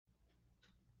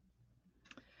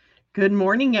Good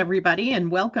morning, everybody, and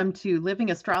welcome to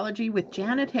Living Astrology with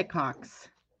Janet Hickox.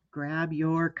 Grab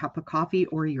your cup of coffee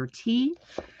or your tea,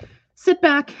 sit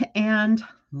back, and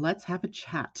let's have a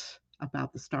chat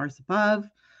about the stars above,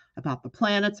 about the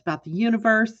planets, about the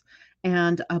universe,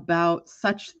 and about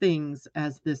such things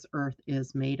as this earth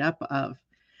is made up of.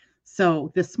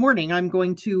 So, this morning, I'm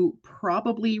going to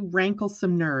probably rankle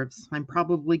some nerves. I'm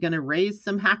probably going to raise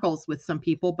some hackles with some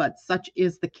people, but such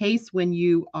is the case when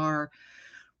you are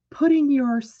putting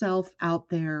yourself out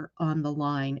there on the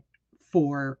line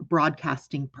for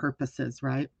broadcasting purposes,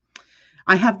 right?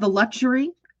 I have the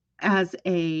luxury as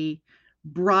a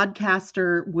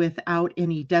broadcaster without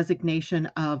any designation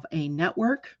of a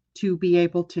network to be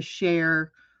able to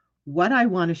share what I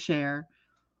want to share,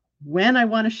 when I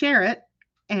want to share it,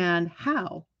 and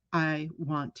how I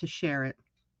want to share it.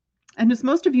 And as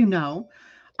most of you know,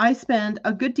 I spend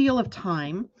a good deal of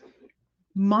time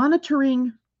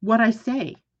monitoring what I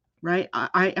say, right?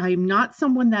 I'm not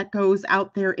someone that goes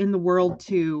out there in the world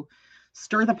to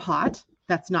stir the pot.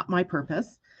 That's not my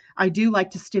purpose. I do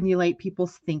like to stimulate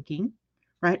people's thinking,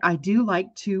 right? I do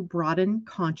like to broaden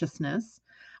consciousness.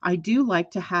 I do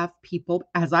like to have people,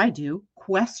 as I do,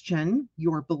 question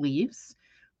your beliefs,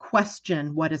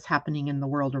 question what is happening in the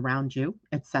world around you,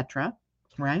 etc.,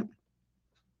 right?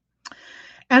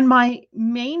 And my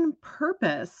main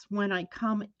purpose when I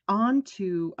come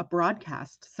onto a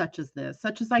broadcast such as this,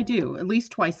 such as I do at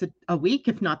least twice a week,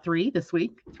 if not three this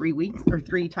week, 3 weeks or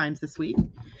 3 times this week,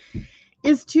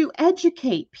 is to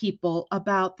educate people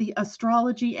about the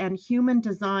astrology and human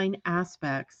design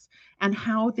aspects and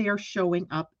how they're showing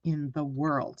up in the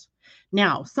world.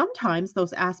 Now, sometimes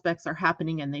those aspects are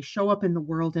happening and they show up in the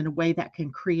world in a way that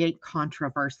can create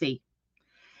controversy.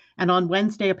 And on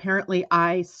Wednesday, apparently,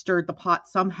 I stirred the pot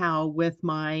somehow with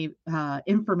my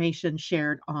information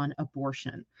shared on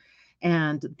abortion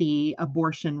and the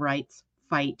abortion rights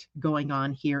fight going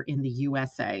on here in the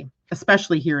USA,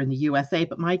 especially here in the USA.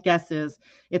 But my guess is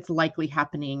it's likely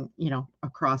happening,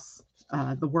 across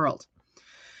the world.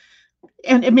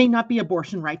 And it may not be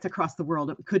abortion rights across the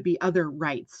world. It could be other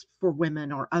rights for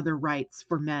women or other rights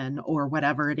for men or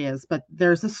whatever it is. But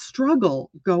there's a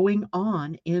struggle going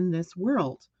on in this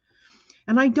world.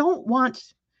 And I don't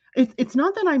want it's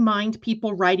not that I mind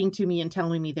people writing to me and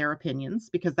telling me their opinions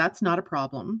because that's not a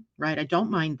problem, right? I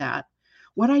don't mind that.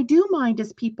 What I do mind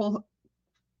is people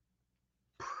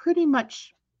pretty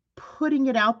much putting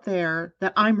it out there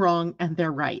that I'm wrong and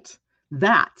they're right.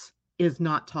 That is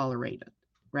not tolerated,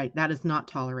 right? That is not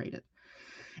tolerated.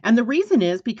 And the reason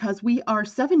is because we are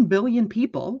 7 billion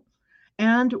people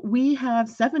and we have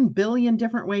 7 billion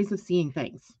different ways of seeing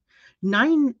things.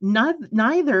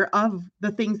 Neither of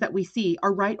the things that we see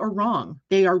are right or wrong.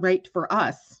 They are right for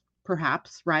us,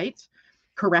 perhaps, right?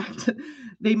 Correct.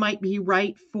 They might be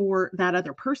right for that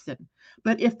other person.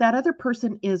 But if that other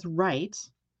person is right,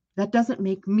 that doesn't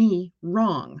make me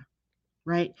wrong,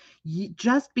 right?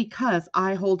 Just because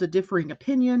I hold a differing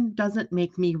opinion doesn't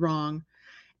make me wrong.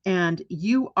 And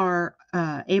you are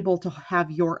able to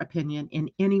have your opinion in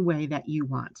any way that you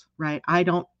want, right? I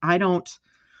don't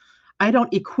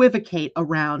equivocate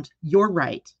around your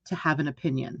right to have an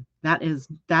opinion. That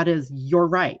is your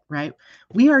right, right?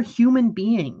 We are human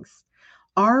beings.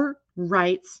 Our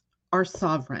rights are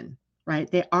sovereign, right?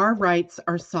 Our rights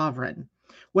are sovereign.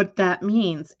 What that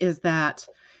means is that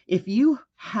if you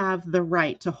have the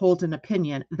right to hold an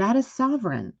opinion, that is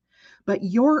sovereign. But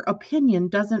your opinion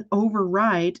doesn't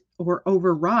override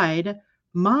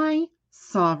my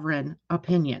sovereign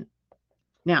opinion.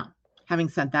 Now, having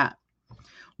said that,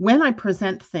 when I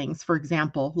present things, for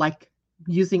example, like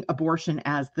using abortion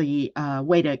as the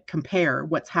way to compare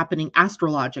what's happening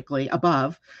astrologically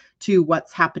above to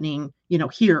what's happening,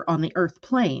 here on the earth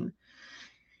plane,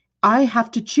 I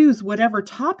have to choose whatever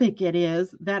topic it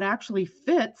is that actually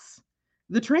fits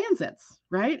the transits,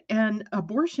 right? And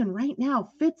abortion right now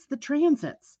fits the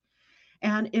transits.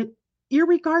 And it,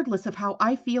 irregardless of how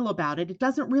I feel about it, it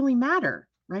doesn't really matter,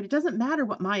 right? It doesn't matter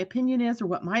what my opinion is or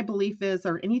what my belief is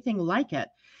or anything like it.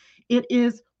 It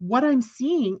is what I'm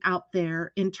seeing out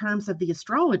there in terms of the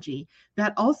astrology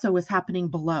that also is happening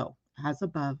below, as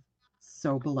above,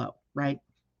 so below, right?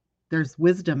 There's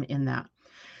wisdom in that.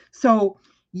 So,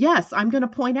 yes, I'm going to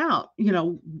point out,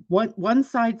 what one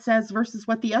side says versus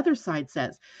what the other side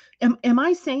says. Am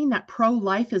I saying that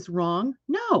pro-life is wrong?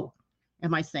 No.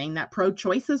 Am I saying that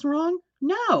pro-choice is wrong?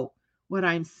 No. What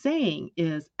I'm saying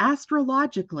is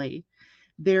astrologically,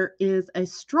 there is a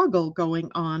struggle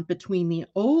going on between the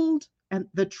old and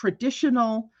the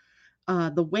traditional,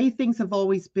 the way things have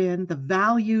always been, the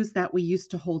values that we used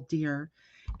to hold dear,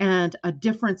 and a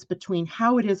difference between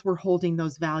how it is we're holding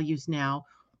those values now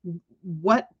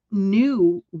what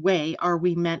new way are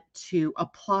we meant to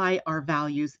apply our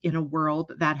values in a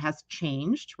world that has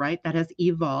changed, right? That has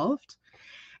evolved.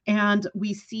 And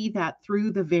we see that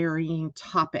through the varying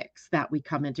topics that we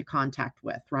come into contact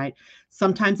with, right?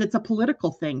 Sometimes it's a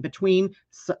political thing between,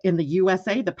 in the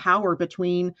USA, the power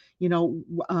between,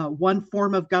 one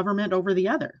form of government over the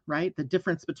other, right? The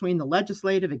difference between the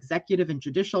legislative, executive, and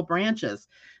judicial branches.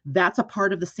 That's a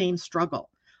part of the same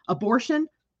struggle. Abortion,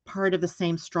 part of the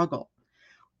same struggle.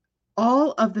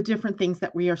 All of the different things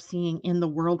that we are seeing in the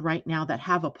world right now that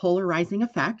have a polarizing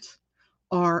effect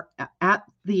are at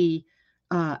the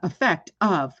effect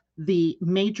of the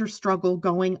major struggle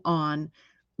going on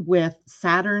with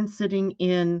Saturn sitting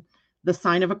in the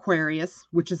sign of Aquarius,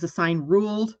 which is a sign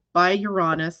ruled by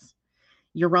Uranus.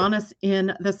 Uranus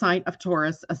in the sign of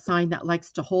Taurus, a sign that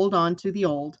likes to hold on to the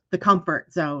old, the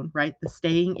comfort zone, right? The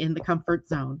staying in the comfort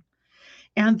zone.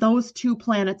 And those two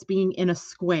planets being in a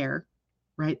square,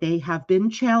 right? They have been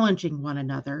challenging one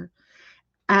another,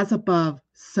 as above,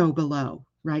 so below,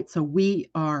 right? So we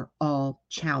are all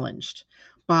challenged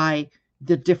by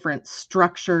the different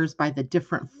structures, by the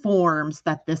different forms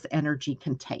that this energy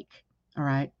can take. All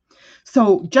right.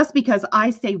 So just because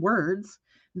I say words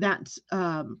that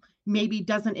maybe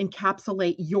doesn't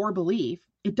encapsulate your belief,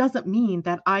 it doesn't mean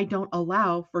that I don't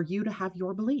allow for you to have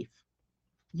your belief.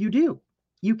 You do.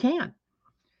 You can.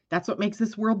 That's what makes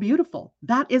this world beautiful.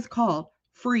 That is called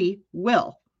free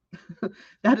will.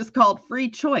 That is called free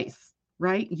choice,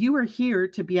 right? You are here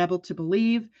to be able to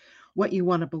believe what you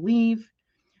want to believe.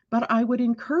 But I would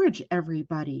encourage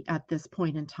everybody at this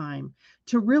point in time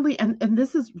to really, and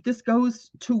this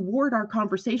goes toward our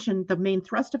conversation, the main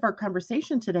thrust of our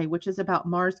conversation today, which is about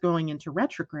Mars going into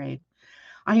retrograde.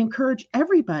 I encourage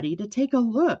everybody to take a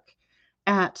look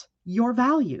at your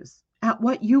values, at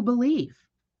what you believe,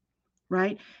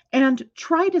 right? And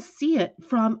try to see it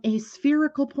from a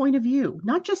spherical point of view,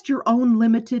 not just your own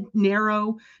limited,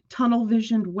 narrow, tunnel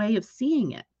visioned way of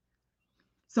seeing it.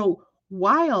 So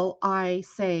while I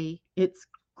say it's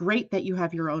great that you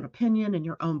have your own opinion and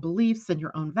your own beliefs and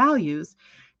your own values,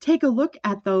 take a look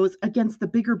at those against the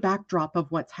bigger backdrop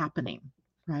of what's happening,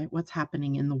 right? What's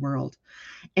happening in the world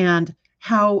and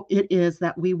how it is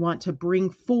that we want to bring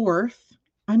forth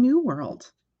a new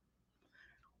world.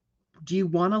 Do you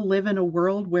want to live in a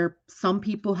world where some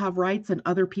people have rights and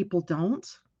other people don't?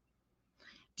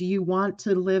 Do you want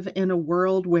to live in a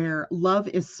world where love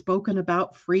is spoken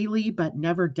about freely but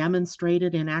never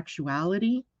demonstrated in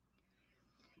actuality?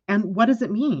 And what does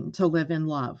it mean to live in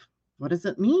love? What does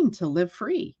it mean to live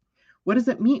free? What does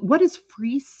it mean? What does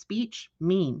free speech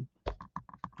mean?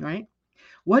 Right?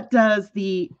 What does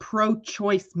the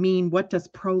pro-choice mean? What does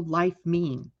pro-life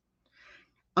mean?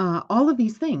 All of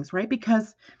these things, right?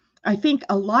 Because I think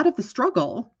a lot of the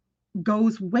struggle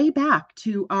goes way back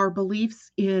to our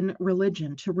beliefs in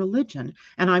religion, to religion.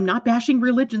 And I'm not bashing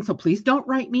religion, so please don't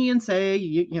write me and say,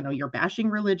 you're bashing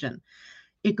religion.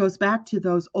 It goes back to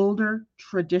those older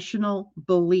traditional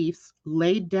beliefs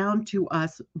laid down to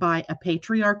us by a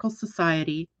patriarchal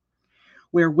society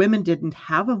where women didn't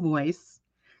have a voice.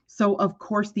 So, of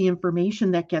course, the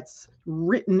information that gets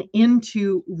written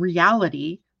into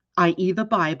reality, i.e., the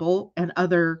Bible and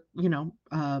other,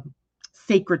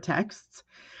 sacred texts,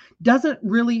 doesn't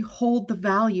really hold the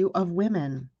value of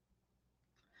women.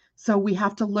 So we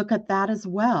have to look at that as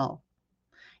well.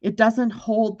 It doesn't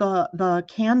hold the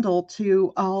candle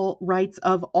to all rights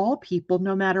of all people,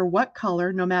 no matter what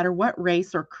color, no matter what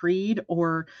race or creed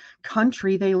or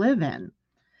country they live in.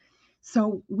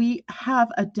 So we have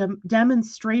a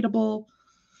demonstrable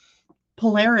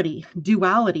polarity,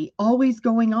 duality, always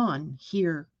going on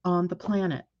here on the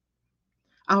planet.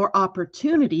 Our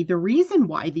opportunity, the reason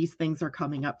why these things are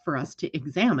coming up for us to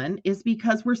examine is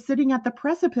because we're sitting at the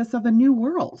precipice of a new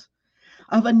world,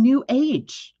 of a new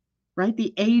age, right?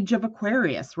 The age of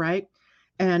Aquarius, right?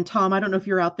 And Tom, I don't know if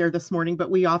you're out there this morning,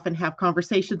 but we often have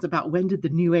conversations about when did the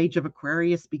new age of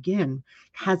Aquarius begin?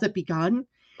 Has it begun?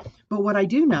 But what I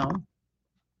do know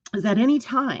is that any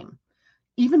time,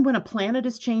 even when a planet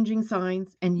is changing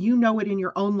signs and you know it in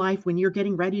your own life, when you're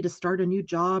getting ready to start a new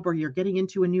job or you're getting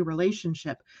into a new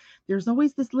relationship, there's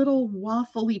always this little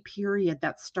waffly period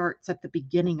that starts at the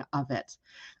beginning of it.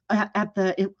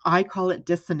 I call it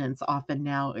dissonance often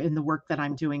now in the work that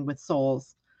I'm doing with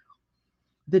souls.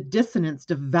 The dissonance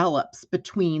develops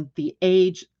between the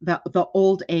age, the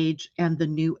old age and the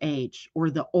new age, or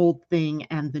the old thing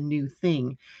and the new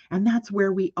thing. And that's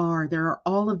where we are. There are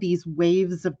all of these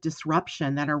waves of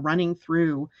disruption that are running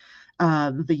through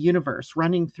the universe,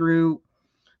 running through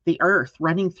the earth,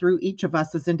 running through each of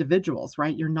us as individuals,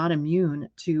 right? You're not immune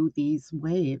to these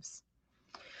waves.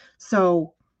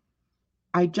 So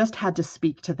I just had to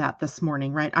speak to that this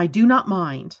morning, right? I do not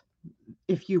mind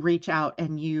if you reach out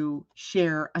and you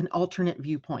share an alternate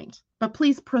viewpoint, but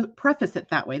please preface it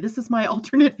that way. This is my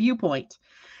alternate viewpoint.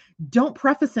 Don't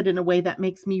preface it in a way that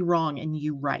makes me wrong and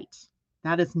you right.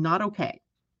 That is not okay,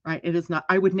 right? It is not.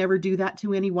 I would never do that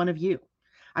to any one of you.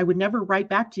 I would never write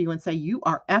back to you and say, you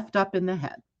are effed up in the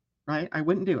head, right? I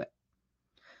wouldn't do it.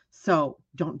 So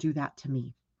don't do that to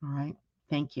me. All right.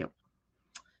 Thank you.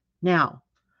 Now,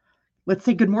 let's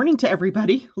say good morning to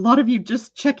everybody. A lot of you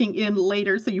just checking in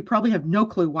later, so you probably have no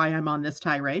clue why I'm on this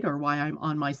tirade or why I'm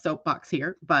on my soapbox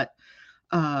here, but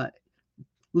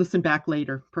listen back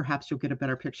later. Perhaps you'll get a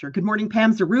better picture. Good morning,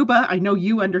 Pam Zaruba. I know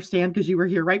you understand because you were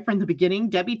here right from the beginning.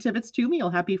 Debbie Tibbetts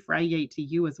Tumiel, happy Friday to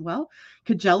you as well.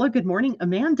 Kajella, good morning.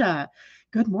 Amanda,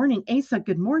 good morning. Asa,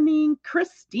 good morning.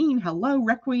 Christine, hello.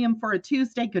 Requiem for a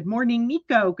Tuesday, good morning.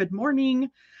 Nico, good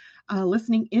morning.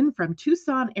 Listening in from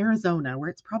Tucson, Arizona, where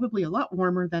it's probably a lot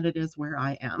warmer than it is where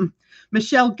I am.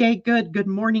 Michelle Gay, good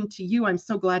morning to you. I'm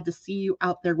so glad to see you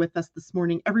out there with us this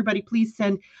morning. Everybody, please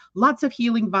send lots of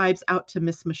healing vibes out to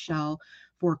Miss Michelle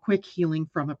for quick healing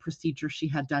from a procedure she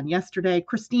had done yesterday.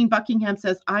 Christine Buckingham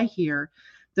says, I hear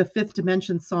the Fifth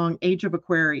Dimension song, Age of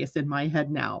Aquarius, in my head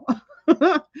now.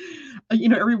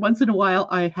 Every once in a while,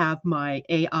 I have my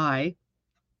AI.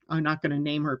 I'm not going to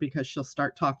name her because she'll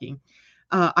start talking.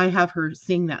 I have her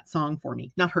sing that song for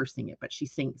me. Not her sing it, but she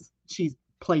sings. She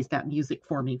plays that music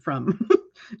for me from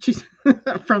she's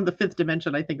from the Fifth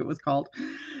Dimension, I think it was called.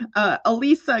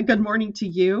 Elisa, good morning to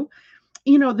you.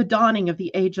 The dawning of the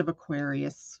age of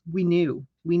Aquarius. We know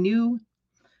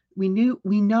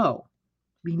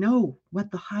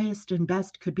what the highest and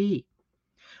best could be.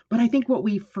 But I think what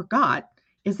we forgot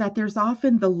is that there's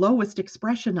often the lowest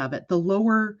expression of it. The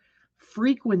lower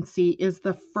frequency is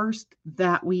the first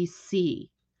that we see,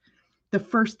 the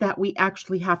first that we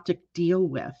actually have to deal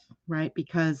with, right?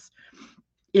 Because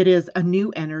it is a new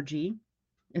energy.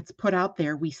 It's put out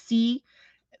there. We see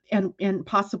and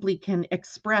possibly can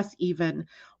express even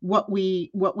what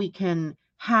we can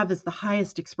have as the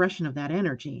highest expression of that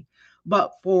energy.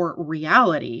 But for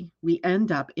reality, we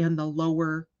end up in the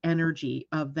lower energy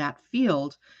of that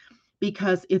field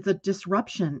because it's a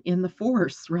disruption in the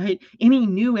force, right? Any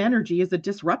new energy is a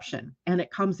disruption and it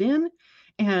comes in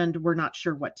and we're not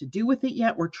sure what to do with it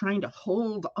yet. We're trying to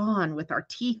hold on with our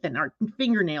teeth and our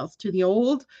fingernails to the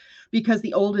old because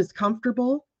the old is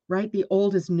comfortable, right? The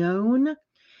old is known.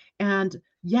 And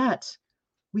yet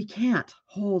we can't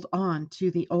hold on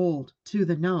to the old, to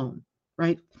the known,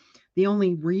 right? The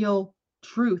only real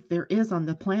truth there is on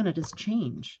the planet is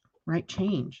change, right?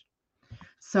 Change.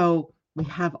 So we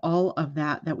have all of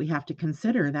that we have to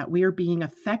consider, that we are being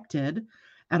affected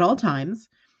at all times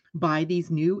by these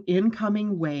new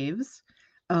incoming waves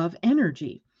of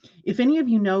energy. If any of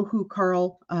you know who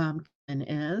Carl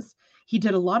is, he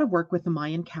did a lot of work with the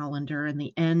Mayan calendar and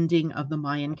the ending of the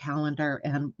Mayan calendar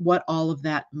and what all of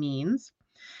that means.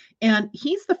 And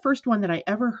he's the first one that I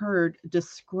ever heard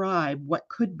describe what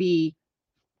could be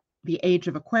the age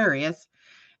of Aquarius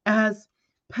as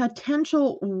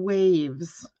potential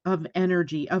waves of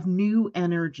energy, of new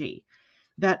energy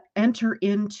that enter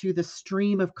into the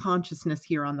stream of consciousness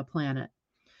here on the planet.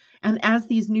 And as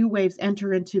these new waves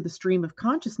enter into the stream of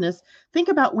consciousness, think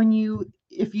about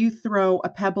if you throw a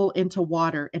pebble into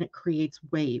water and it creates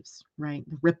waves, right?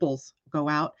 The ripples go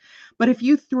out. But if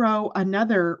you throw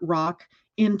another rock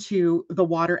into the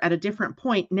water at a different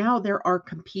point, now there are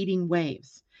competing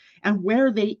waves. And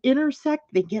where they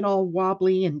intersect, they get all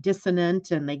wobbly and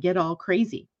dissonant and they get all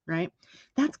crazy, right?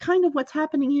 That's kind of what's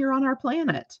happening here on our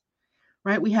planet,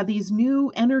 right? We have these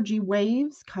new energy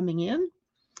waves coming in.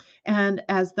 And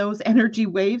as those energy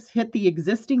waves hit the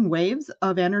existing waves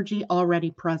of energy already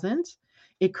present,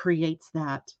 it creates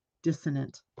that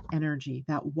dissonant energy,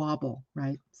 that wobble,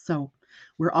 right? So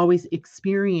we're always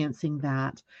experiencing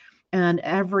that. And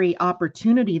every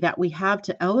opportunity that we have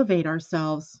to elevate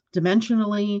ourselves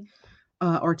dimensionally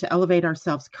or to elevate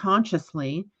ourselves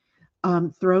consciously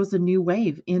throws a new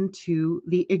wave into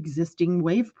the existing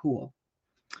wave pool.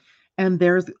 And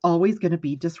there's always going to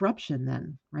be disruption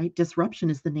then, right? Disruption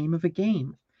is the name of a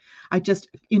game. I just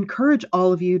encourage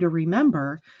all of you to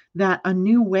remember that a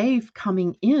new wave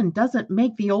coming in doesn't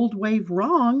make the old wave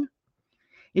wrong.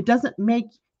 It doesn't make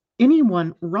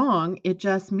anyone wrong. It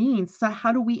just means, so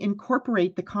how do we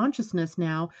incorporate the consciousness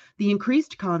now, the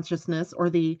increased consciousness or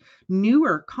the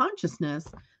newer consciousness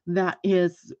that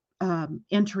is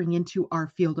entering into our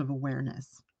field of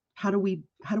awareness? How do we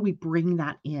bring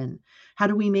that in? How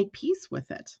do we make peace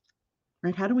with it?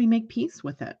 Right? How do we make peace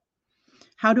with it?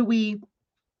 How do we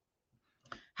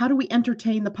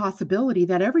entertain the possibility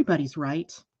that everybody's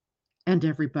right and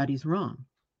everybody's wrong,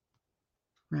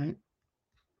 right?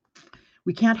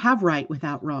 We can't have right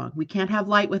without wrong. We can't have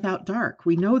light without dark.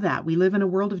 We know that. We live in a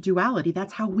world of duality.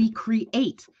 That's how we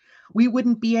create. We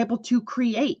wouldn't be able to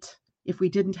create if we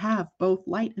didn't have both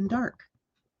light and dark.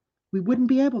 We wouldn't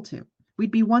be able to.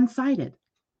 We'd be one-sided.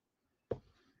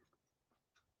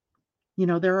 You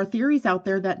know, there are theories out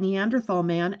there that Neanderthal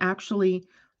man actually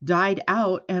died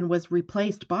out and was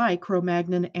replaced by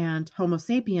Cro-Magnon and Homo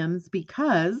sapiens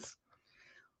because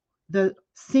the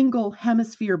single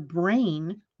hemisphere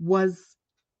brain was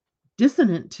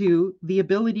dissonant to the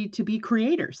ability to be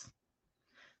creators.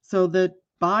 So the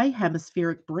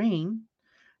bihemispheric brain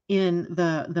in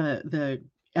the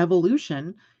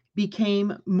evolution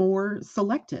became more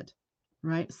selected,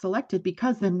 right? Selected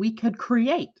because then we could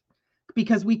create,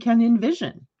 because we can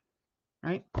envision,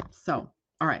 right? So,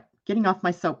 all right, getting off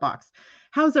my soapbox.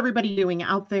 How's everybody doing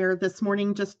out there this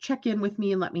morning? Just check in with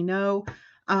me and let me know,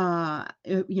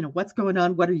 what's going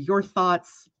on. What are your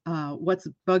thoughts? What's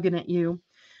bugging at you?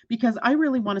 Because I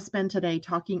really want to spend today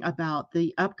talking about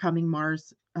the upcoming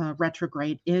Mars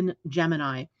retrograde in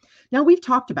Gemini. Now, we've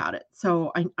talked about it,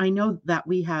 so I know that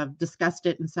we have discussed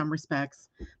it in some respects,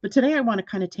 but today I want to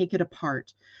kind of take it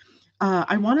apart.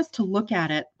 I want us to look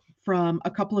at it from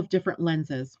a couple of different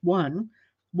lenses. One,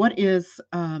 what is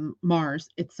Mars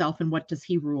itself and what does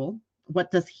he rule?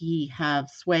 What does he have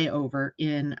sway over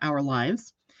in our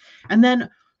lives? And then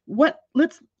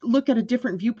let's look at a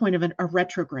different viewpoint of a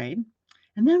retrograde.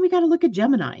 And then we got to look at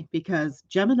Gemini because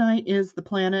Gemini is the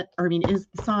planet, is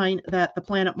the sign that the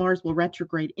planet Mars will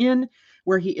retrograde in,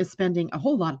 where he is spending a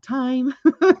whole lot of time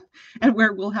and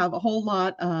where we'll have a whole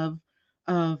lot of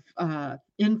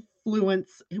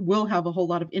influence. We'll have a whole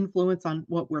lot of influence on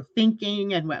what we're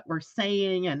thinking and what we're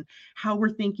saying and how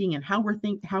we're thinking and how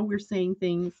we're saying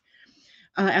things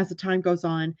as the time goes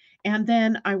on. And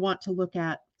then I want to look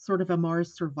at sort of a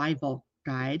Mars survival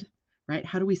guide, right?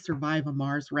 How do we survive a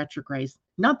Mars retrograde?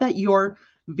 Not that your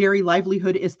very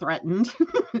livelihood is threatened,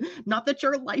 not that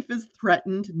your life is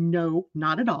threatened. No,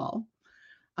 not at all.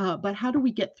 But how do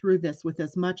we get through this with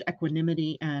as much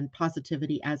equanimity and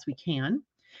positivity as we can?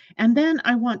 And then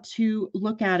I want to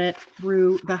look at it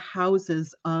through the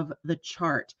houses of the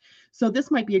chart. So this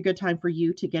might be a good time for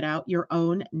you to get out your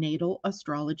own natal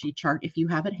astrology chart if you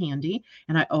have it handy.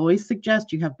 And I always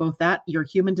suggest you have both that, your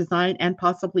human design, and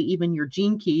possibly even your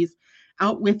gene keys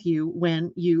out with you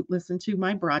when you listen to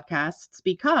my broadcasts,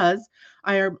 because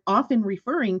I am often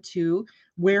referring to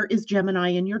where is Gemini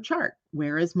in your chart?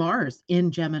 Where is Mars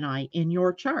in Gemini in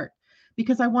your chart?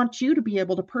 Because I want you to be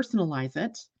able to personalize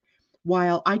it,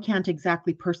 while I can't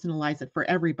exactly personalize it for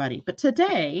everybody. But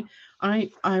today,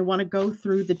 I want to go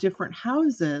through the different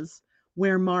houses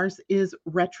where Mars is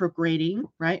retrograding,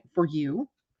 right, for you.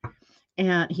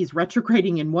 And he's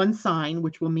retrograding in one sign,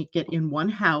 which will make it in one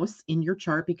house in your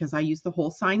chart, because I use the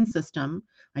whole sign system.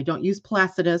 I don't use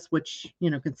Placidus, which,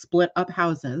 could split up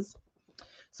houses.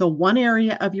 So one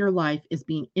area of your life is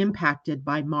being impacted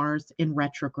by Mars in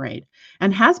retrograde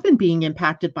and has been being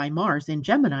impacted by Mars in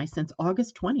Gemini since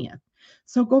August 20th.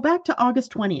 So go back to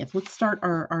August 20th. Let's start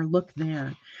our look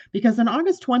there, because on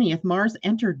August 20th, Mars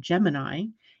entered Gemini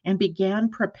and began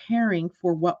preparing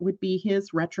for what would be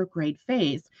his retrograde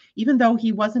phase, even though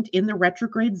he wasn't in the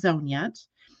retrograde zone yet.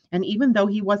 And even though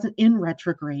he wasn't in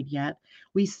retrograde yet,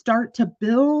 we start to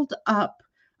build up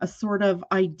a sort of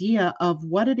idea of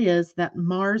what it is that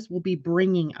Mars will be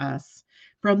bringing us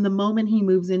from the moment he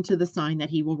moves into the sign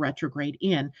that he will retrograde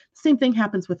in. Same thing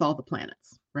happens with all the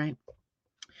planets, right?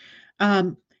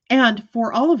 And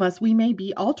for all of us, we may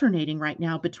be alternating right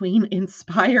now between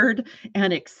inspired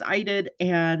and excited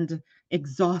and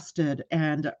exhausted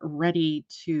and ready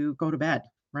to go to bed,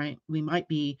 right? We might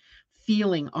be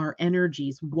feeling our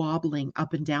energies wobbling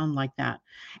up and down like that.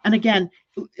 And again,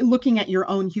 looking at your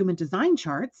own human design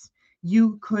charts,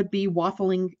 you could be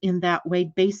waffling in that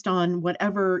way based on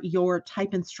whatever your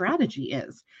type and strategy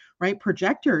is, right?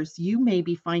 Projectors, you may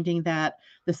be finding that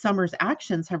the summer's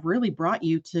actions have really brought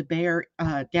you to bear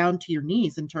down to your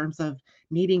knees in terms of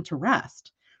needing to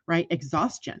rest, right?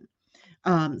 Exhaustion.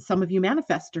 Some of you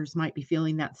manifestors might be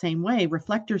feeling that same way.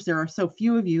 Reflectors, there are so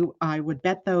few of you. I would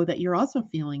bet, though, that you're also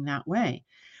feeling that way.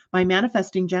 By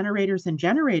manifesting generators,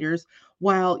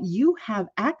 while you have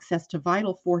access to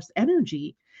vital force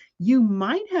energy, you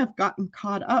might have gotten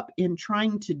caught up in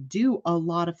trying to do a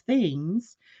lot of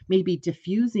things, maybe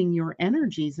diffusing your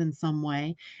energies in some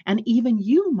way. And even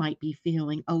you might be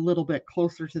feeling a little bit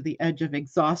closer to the edge of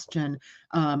exhaustion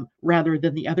rather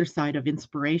than the other side of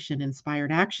inspiration,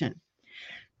 inspired action.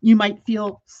 You might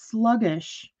feel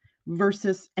sluggish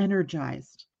versus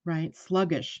energized, right?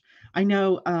 Sluggish. I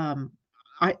know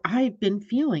I've been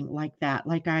feeling like that.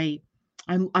 Like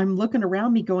I'm looking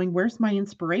around me going, where's my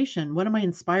inspiration? What am I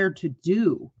inspired to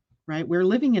do? Right? We're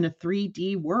living in a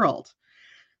 3D world.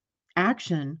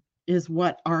 Action is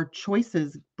what our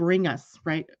choices bring us,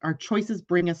 right? Our choices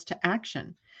bring us to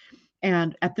action.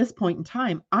 And at this point in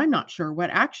time, I'm not sure what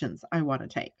actions I want to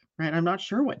take, right? I'm not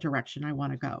sure what direction I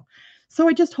want to go. So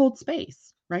I just hold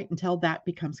space, right? Until that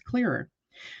becomes clearer.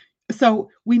 So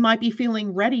we might be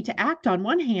feeling ready to act on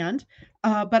one hand,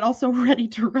 but also ready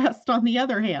to rest on the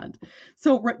other hand.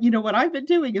 So, what I've been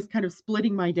doing is kind of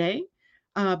splitting my day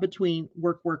between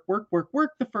work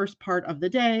the first part of the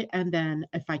day. And then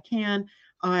if I can,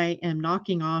 I am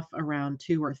knocking off around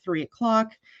 2 or 3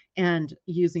 o'clock and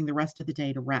using the rest of the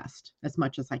day to rest as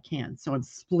much as I can. So I'm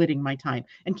splitting my time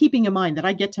and keeping in mind that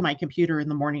I get to my computer in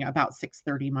the morning about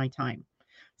 6:30 my time.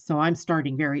 So I'm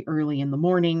starting very early in the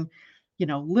morning.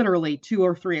 Literally 2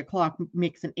 or 3 o'clock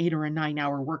makes an 8 or a 9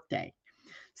 hour workday.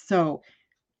 So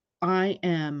I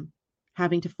am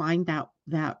having to find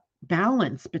that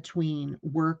balance between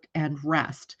work and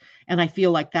rest. And I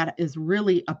feel like that is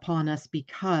really upon us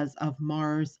because of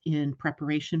Mars in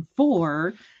preparation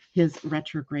for his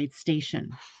retrograde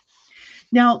station.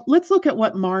 Now, let's look at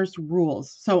what Mars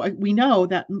rules. So we know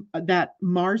that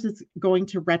Mars is going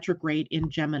to retrograde in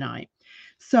Gemini.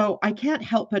 So I can't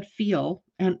help but feel,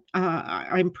 and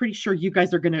I'm pretty sure you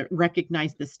guys are going to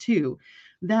recognize this too,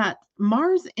 that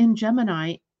Mars in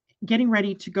Gemini getting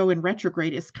ready to go in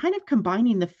retrograde is kind of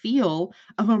combining the feel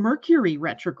of a Mercury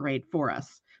retrograde for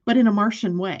us, but in a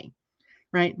Martian way.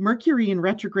 Right? Mercury in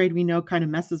retrograde, we know, kind of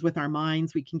messes with our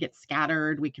minds. We can get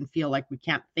scattered. We can feel like we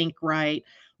can't think right.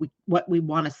 What we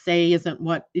want to say isn't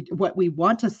what we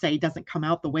want to say doesn't come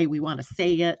out the way we want to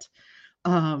say it.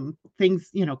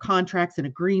 Things, contracts and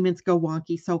agreements go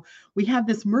wonky. So we have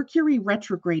this Mercury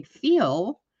retrograde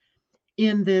feel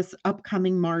in this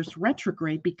upcoming Mars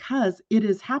retrograde because it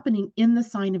is happening in the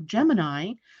sign of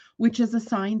Gemini, which is a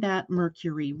sign that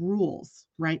Mercury rules,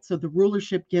 right? So the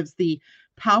rulership gives the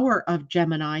power of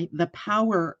Gemini, the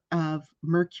power of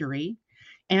Mercury,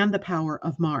 and the power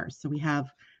of Mars. So we have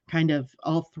kind of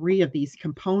all three of these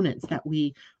components that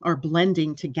we are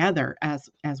blending together as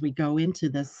we go into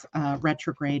this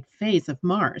retrograde phase of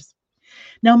Mars.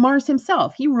 Now, Mars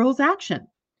himself, he rules action.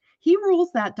 He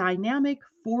rules that dynamic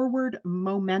forward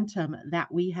momentum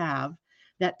that we have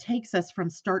that takes us from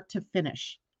start to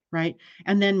finish, right?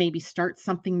 And then maybe start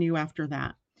something new after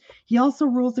that. He also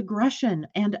rules aggression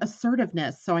and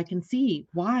assertiveness. So I can see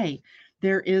why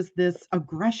there is this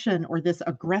aggression or this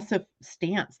aggressive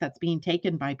stance that's being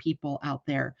taken by people out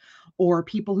there, or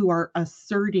people who are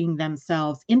asserting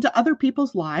themselves into other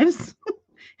people's lives,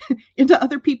 into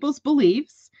other people's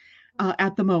beliefs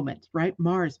at the moment, right?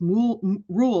 Mars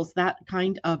rules that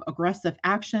kind of aggressive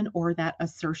action or that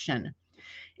assertion.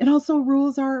 It also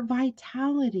rules our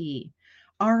vitality,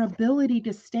 our ability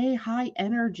to stay high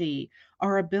energy,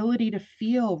 our ability to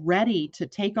feel ready to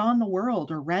take on the world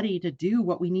or ready to do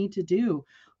what we need to do,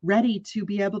 ready to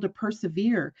be able to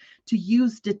persevere, to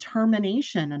use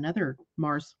determination, another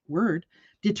Mars word,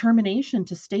 determination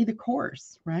to stay the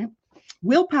course, right?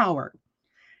 Willpower.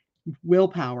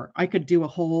 Willpower. I could do a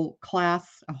whole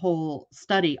class, a whole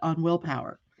study on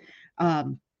willpower.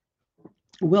 Um,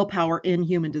 Willpower in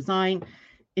human design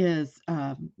is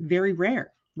very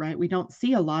rare, right? We don't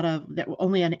see a lot of that.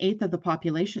 Only an eighth of the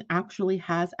population actually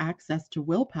has access to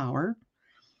willpower,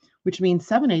 which means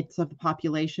 7/8 of the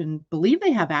population believe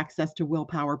they have access to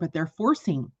willpower, but they're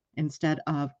forcing instead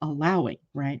of allowing,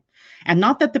 right? And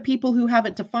not that the people who have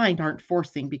it defined aren't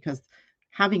forcing, because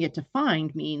having it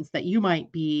defined means that you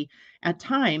might be at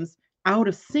times out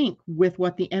of sync with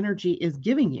what the energy is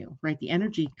giving you, right? The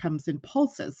energy comes in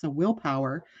pulses. So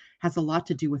willpower has a lot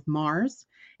to do with Mars.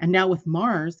 And now with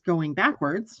Mars going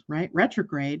backwards, right?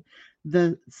 Retrograde,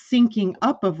 the syncing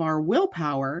up of our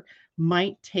willpower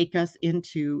might take us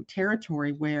into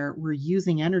territory where we're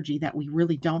using energy that we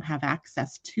really don't have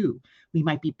access to. We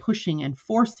might be pushing and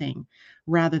forcing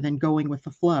rather than going with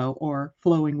the flow or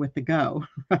flowing with the go,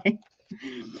 right?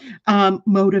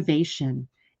 Motivation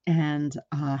and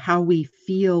how we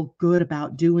feel good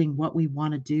about doing what we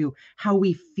want to do, how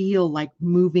we feel like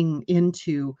moving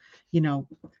into,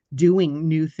 doing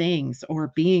new things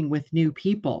or being with new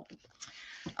people.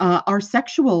 Our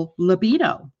sexual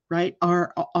libido, right?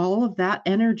 All of that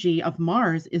energy of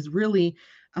Mars is really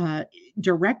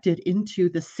directed into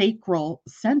the sacral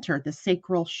center, the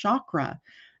sacral chakra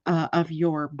of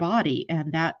your body,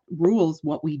 and that rules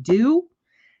what we do,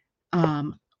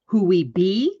 who we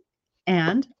be,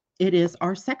 and it is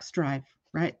our sex drive,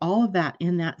 right? All of that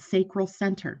in that sacral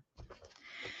center.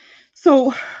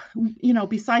 So,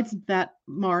 besides that,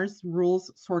 Mars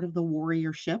rules sort of the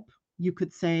warriorship. You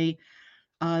could say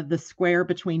the square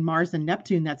between Mars and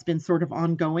Neptune that's been sort of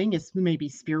ongoing is maybe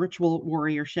spiritual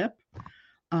warriorship.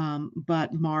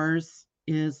 But Mars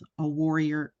is a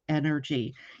warrior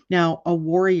energy. Now, a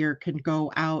warrior can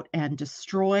go out and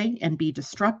destroy and be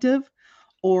destructive,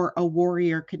 or a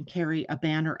warrior can carry a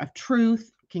banner of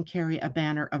truth, can carry a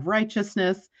banner of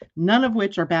righteousness, none of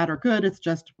which are bad or good. It's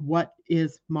just, what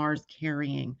is Mars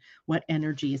carrying? What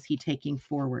energy is he taking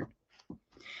forward?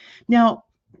 Now,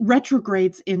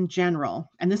 retrogrades in general,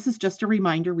 and this is just a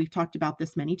reminder, we've talked about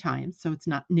this many times, so it's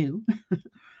not new.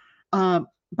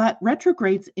 But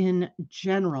retrogrades in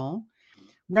general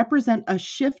represent a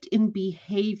shift in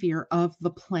behavior of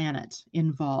the planet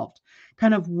involved,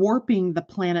 kind of warping the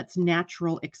planet's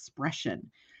natural expression.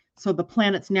 So the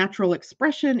planet's natural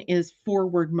expression is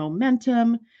forward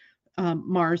momentum.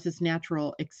 Mars's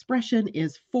natural expression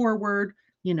is forward,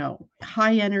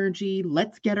 high energy,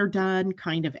 let's get her done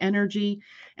kind of energy.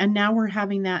 And now we're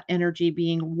having that energy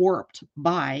being warped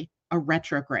by a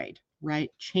retrograde, right?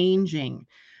 Changing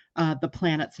the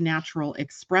planet's natural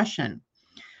expression.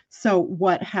 So,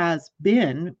 what has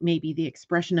been maybe the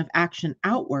expression of action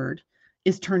outward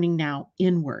is turning now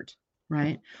inward,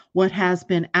 right? What has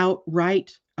been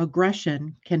outright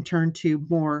aggression can turn to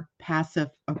more passive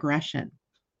aggression,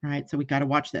 right? So, we got to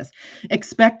watch this.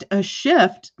 Expect a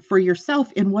shift for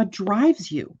yourself in what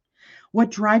drives you, what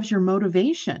drives your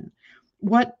motivation,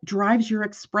 what drives your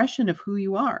expression of who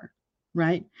you are,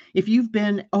 right? If you've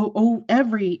been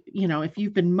if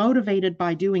you've been motivated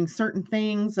by doing certain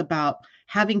things, about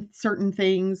having certain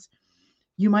things,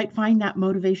 you might find that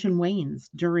motivation wanes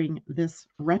during this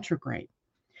retrograde.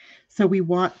 So we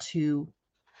want to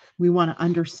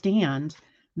understand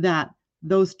that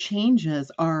those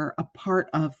changes are a part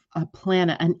of a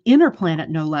planet, an inner planet,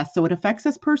 no less. So it affects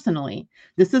us personally.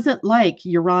 This isn't like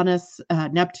Uranus,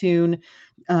 Neptune,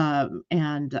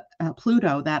 and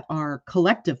Pluto that are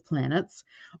collective planets,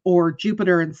 or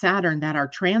Jupiter and Saturn that are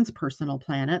transpersonal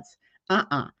planets.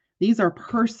 These are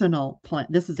personal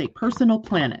This is a personal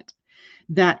planet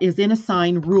that is in a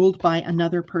sign ruled by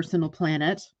another personal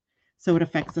planet. So it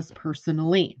affects us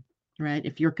personally, right?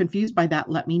 If you're confused by that,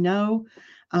 let me know,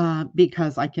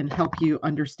 because I can help you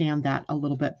understand that a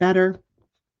little bit better.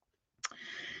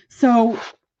 So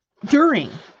during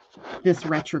this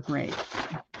retrograde,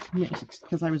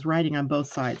 because I was writing on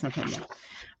both sides. Okay,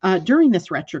 yeah. During this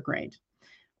retrograde,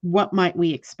 what might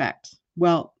we expect?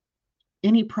 Well,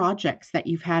 any projects that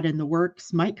you've had in the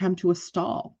works might come to a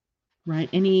stall, right?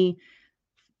 Any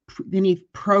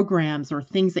programs or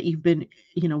things that you've been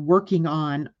working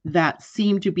on that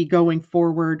seem to be going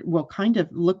forward will kind of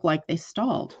look like they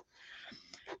stalled.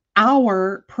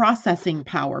 Our processing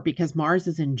power, because Mars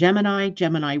is in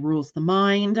Gemini rules the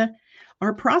mind,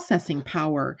 our processing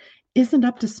power isn't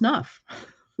up to snuff.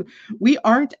 We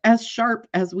aren't as sharp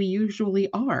as we usually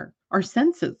are. Our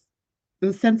senses,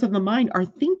 the sense of the mind, our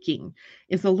thinking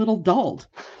is a little dulled.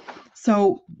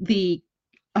 So the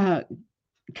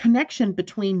connection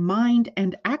between mind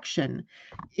and action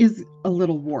is a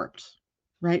little warped,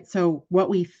 right? So what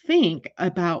we think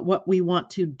about what we want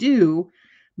to do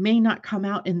may not come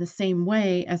out in the same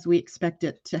way as we expect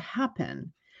it to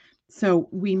happen. So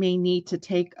we may need to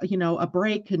take, a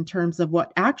break in terms of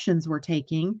what actions we're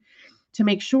taking to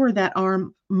make sure that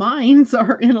our minds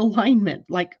are in alignment,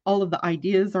 like all of the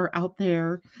ideas are out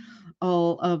there,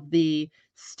 all of the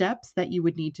steps that you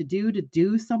would need to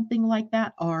do something like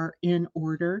that are in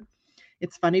order.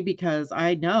 It's funny because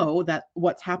I know that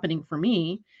what's happening for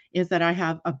me is that I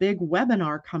have a big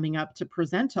webinar coming up to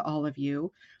present to all of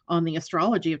you on the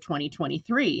astrology of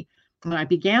 2023. And I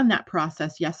began that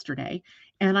process yesterday,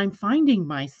 and I'm finding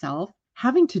myself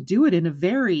having to do it in a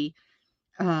very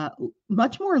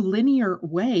much more linear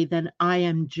way than I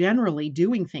am generally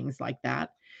doing things like that,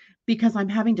 because I'm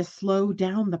having to slow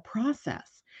down the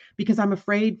process, because I'm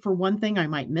afraid, for one thing, I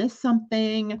might miss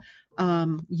something.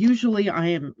 Usually I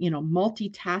am,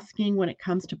 multitasking when it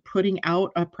comes to putting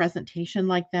out a presentation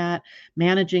like that,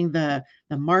 managing the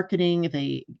marketing,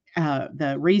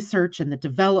 the research and the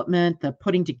development, the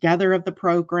putting together of the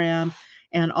program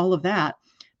and all of that.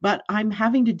 But I'm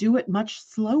having to do it much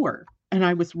slower. And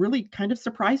I was really kind of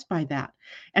surprised by that.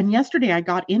 And yesterday I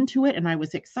got into it and I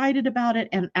was excited about it.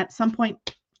 And at some point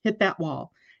hit that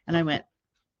wall and I went,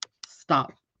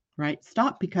 stop. Right?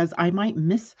 Stop, because I might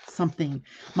miss something.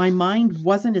 My mind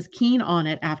wasn't as keen on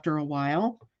it after a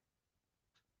while.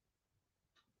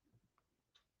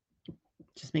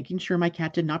 Just making sure my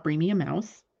cat did not bring me a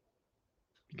mouse,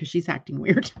 because she's acting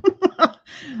weird.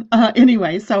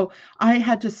 Anyway, so I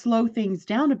had to slow things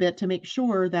down a bit to make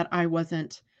sure that I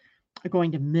wasn't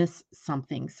going to miss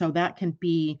something. So that can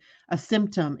be a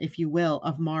symptom, if you will,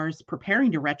 of Mars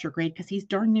preparing to retrograde because he's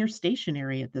darn near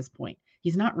stationary at this point.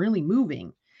 He's not really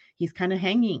moving. He's kind of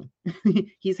hanging.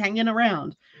 He's hanging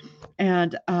around.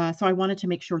 And so I wanted to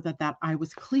make sure that I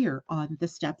was clear on the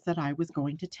steps that I was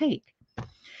going to take.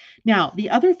 Now, the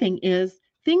other thing is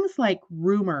things like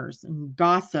rumors and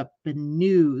gossip and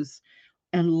news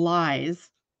and lies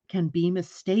can be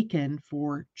mistaken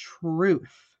for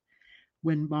truth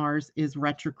when Mars is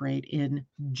retrograde in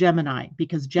Gemini,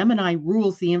 because Gemini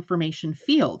rules the information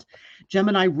field.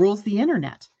 Gemini rules the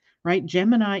internet, right?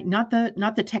 Gemini, not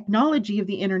the technology of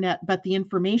the internet, but the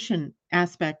information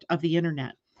aspect of the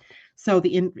internet. So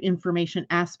the information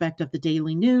aspect of the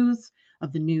daily news,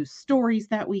 of the news stories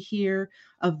that we hear,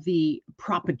 of the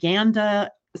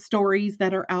propaganda stories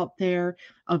that are out there,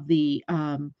 of the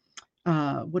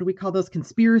what do we call those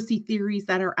conspiracy theories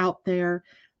that are out there,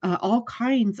 all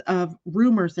kinds of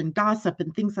rumors and gossip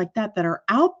and things like that that are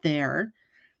out there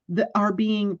that are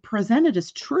being presented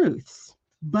as truths.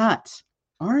 But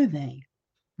are they?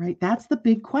 Right? That's the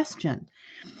big question.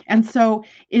 And so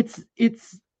it's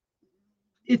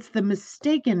the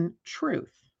mistaken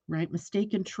truth, right?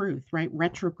 Mistaken truth, right?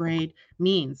 Retrograde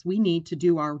means we need to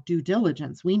do our due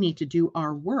diligence. We need to do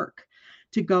our work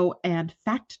to go and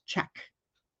fact check,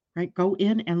 right? Go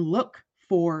in and look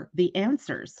for the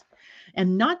answers,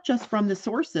 and not just from the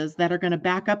sources that are going to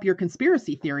back up your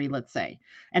conspiracy theory, let's say,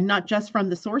 and not just from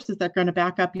the sources that are going to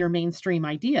back up your mainstream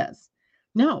ideas.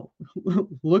 No,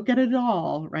 look at it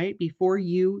all, right? Before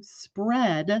you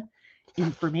spread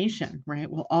information,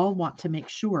 right? We'll all want to make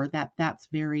sure that that's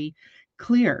very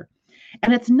clear.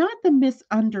 And it's not the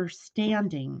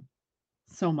misunderstanding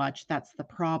so much that's the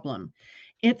problem.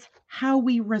 It's how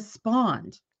we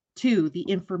respond to the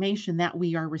information that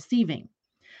we are receiving,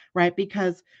 right?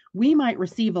 Because we might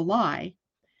receive a lie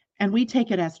and we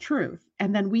take it as truth,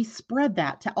 and then we spread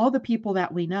that to all the people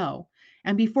that we know.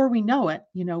 And before we know it,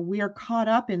 we are caught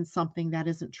up in something that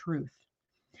isn't truth.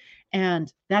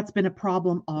 And that's been a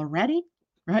problem already,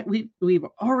 right? We've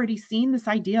already seen this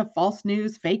idea of false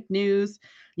news, fake news,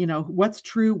 what's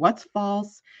true, what's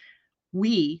false.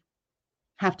 We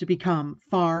have to become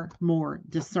far more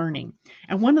discerning.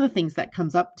 And one of the things that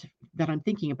comes up that I'm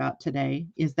thinking about today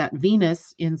is that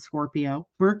Venus in Scorpio,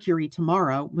 Mercury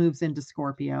tomorrow moves into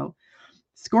Scorpio.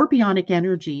 Scorpionic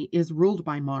energy is ruled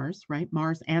by Mars, right?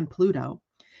 Mars and Pluto.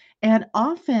 And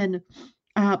often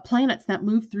planets that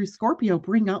move through Scorpio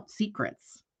bring out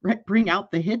secrets, right? Bring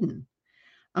out the hidden.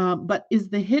 But is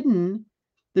the hidden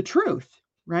the truth,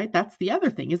 right? That's the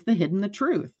other thing. Is the hidden the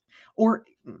truth? Or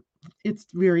it's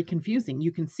very confusing.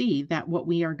 You can see that what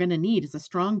we are going to need is a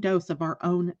strong dose of our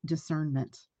own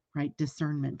discernment, right?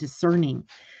 Discerning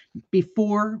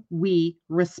before we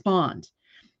respond,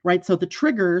 right? So the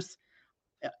triggers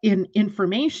in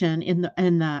information in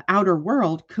the outer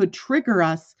world could trigger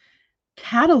us,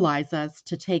 catalyze us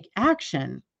to take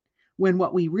action, when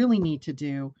what we really need to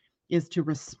do is to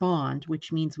respond,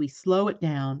 which means we slow it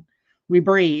down, we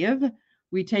breathe,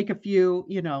 we take a few,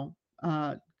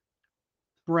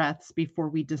 breaths before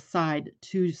we decide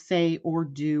to say or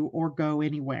do or go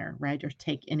anywhere, right? Or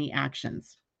take any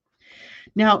actions.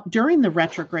 Now, during the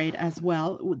retrograde as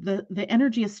well, the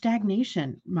energy of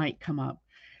stagnation might come up,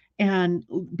 and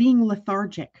being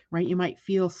lethargic, right? You might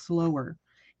feel slower.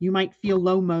 You might feel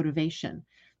low motivation.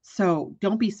 So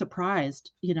don't be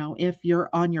surprised, if you're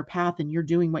on your path and you're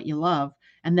doing what you love,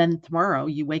 and then tomorrow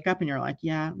you wake up and you're like,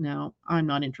 yeah, no, I'm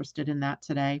not interested in that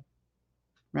today,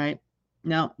 right?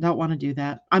 No, don't want to do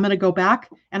that. I'm going to go back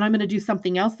and I'm going to do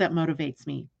something else that motivates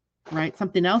me, right?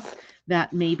 Something else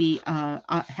that maybe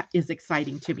is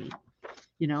exciting to me,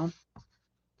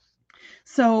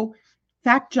 So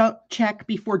fact check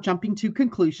before jumping to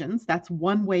conclusions. That's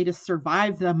one way to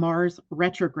survive the Mars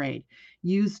retrograde.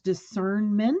 Use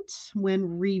discernment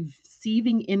when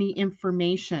receiving any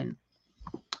information.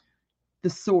 The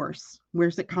source,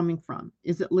 where's it coming from?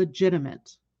 Is it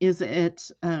legitimate? Is it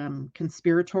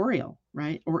conspiratorial,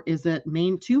 right? Or is it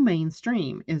too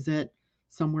mainstream? Is it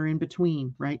somewhere in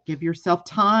between, right? Give yourself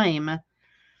time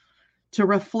to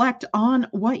reflect on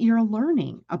what you're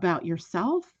learning about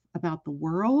yourself, about the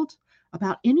world,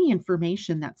 about any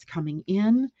information that's coming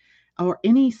in, or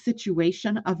any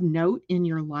situation of note in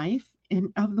your life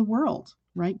and of the world,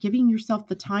 right? Giving yourself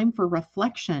the time for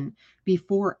reflection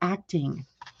before acting.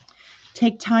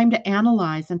 Take time to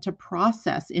analyze and to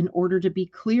process in order to be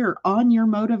clear on your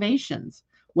motivations.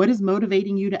 What is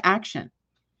motivating you to action,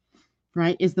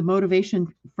 right? Is the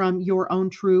motivation from your own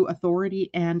true authority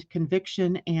and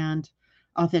conviction and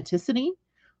authenticity?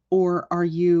 Or are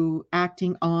you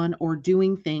acting on or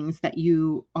doing things that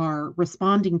you are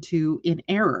responding to in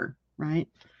error, right?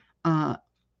 Uh,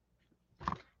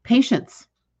 Patience,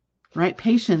 right?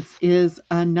 Patience is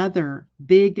another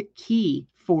big key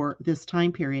for this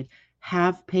time period.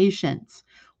 Have patience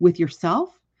with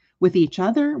yourself, with each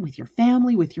other, with your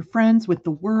family, with your friends, with the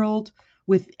world,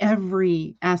 with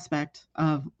every aspect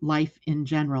of life in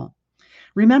general.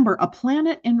 Remember, a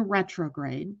planet in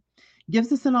retrograde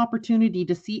gives us an opportunity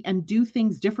to see and do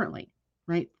things differently,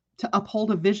 right? To uphold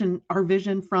a vision, our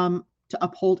vision from, to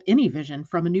uphold any vision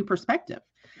from a new perspective,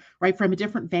 right? From a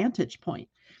different vantage point.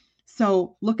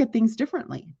 So look at things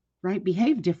differently, right?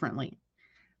 Behave differently.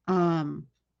 Um,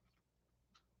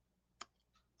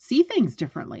 See things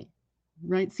differently,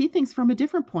 right? See things from a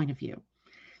different point of view.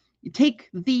 You take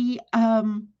the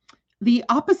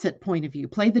opposite point of view,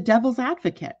 play the devil's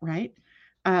advocate, right?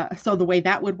 So the way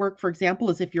that would work, for example,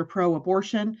 is if you're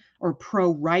pro-abortion or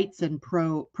pro-rights and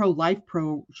pro-life,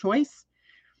 pro-choice,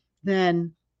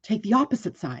 then take the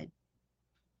opposite side.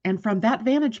 And from that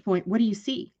vantage point, what do you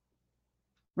see,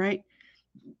 right?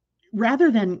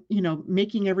 Rather than,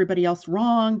 making everybody else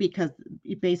wrong because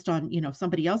based on,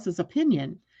 somebody else's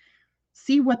opinion,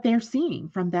 see what they're seeing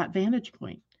from that vantage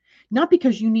point. Not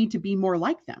because you need to be more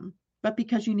like them, but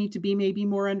because you need to be maybe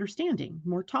more understanding,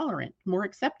 more tolerant, more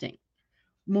accepting,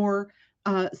 more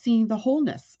seeing the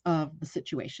wholeness of the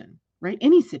situation, right?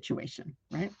 Any situation,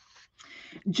 right?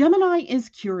 Gemini is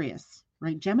curious,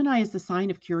 right? Gemini is the sign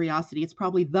of curiosity. It's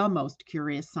probably the most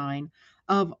curious sign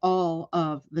of all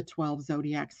of the 12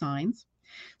 zodiac signs.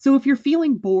 So if you're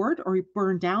feeling bored or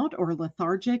burned out or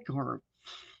lethargic or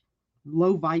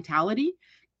low vitality,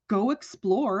 go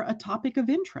explore a topic of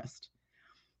interest,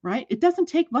 right? It doesn't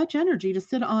take much energy to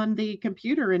sit on the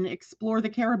computer and explore the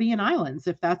Caribbean islands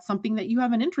if that's something that you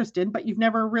have an interest in, but you've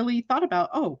never really thought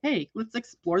about, oh, hey, let's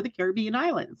explore the Caribbean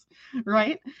islands,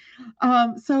 right?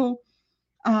 So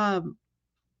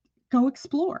go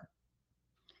explore,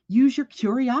 use your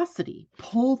curiosity,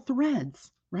 pull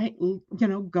threads, right?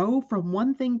 Go from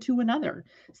one thing to another,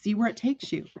 see where it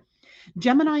takes you.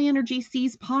 Gemini energy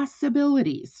sees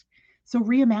possibilities. So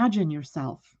reimagine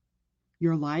yourself,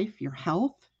 your life, your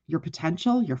health, your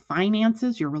potential, your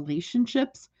finances, your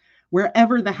relationships.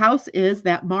 Wherever the house is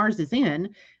that Mars is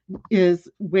in, is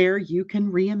where you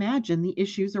can reimagine the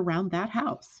issues around that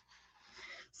house.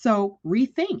 So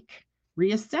rethink,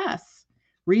 reassess,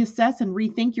 and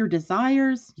rethink your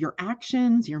desires, your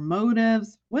actions, your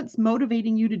motives. What's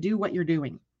motivating you to do what you're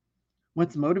doing?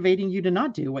 What's motivating you to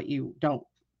not do what you don't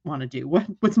want to do?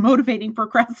 What's motivating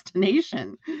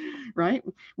procrastination, right?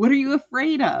 What are you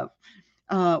afraid of?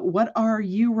 What are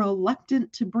you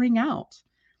reluctant to bring out?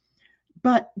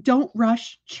 But don't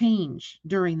rush change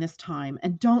during this time,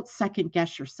 and don't second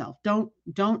guess yourself. Don't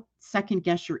second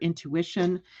guess your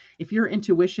intuition. If your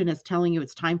intuition is telling you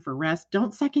it's time for rest,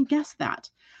 don't second guess that.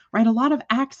 Right? A lot of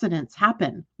accidents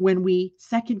happen when we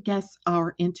second guess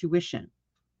our intuition.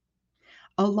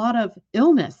 A lot of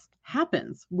illness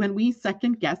happens when we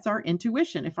second guess our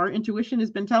intuition. If our intuition has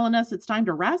been telling us it's time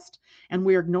to rest and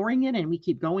we're ignoring it and we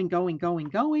keep going,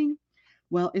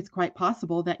 well, it's quite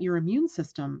possible that your immune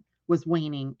system was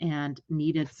waning and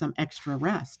needed some extra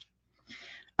rest.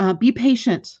 Be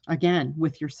patient again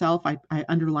with yourself. I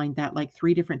underlined that like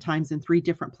 3 different times in 3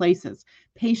 different places.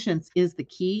 Patience is the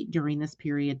key during this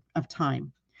period of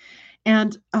time.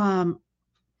 And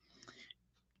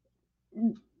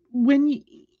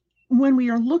when we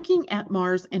are looking at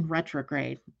Mars in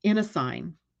retrograde in a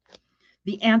sign,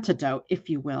 the antidote, if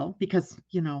you will, because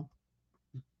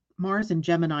Mars in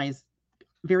Gemini is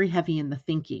very heavy in the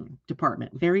thinking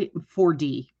department, very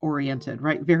 4D oriented,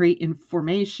 right? Very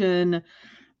information,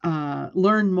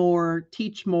 learn more,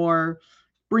 teach more,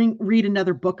 read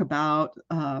another book about.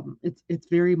 It's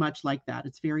very much like that.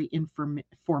 It's very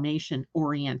information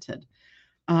oriented.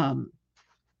 Um,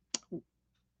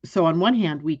 so on one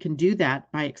hand, we can do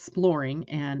that by exploring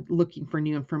and looking for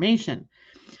new information.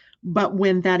 But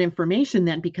when that information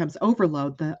then becomes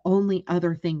overload, the only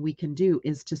other thing we can do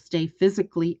is to stay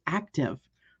physically active,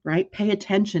 right? Pay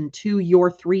attention to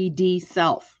your 3D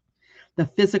self, the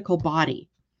physical body.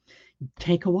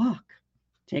 Take a walk,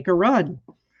 take a run,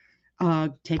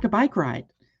 take a bike ride,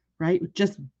 right?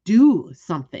 Just do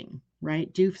something,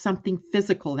 right? Do something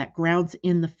physical that grounds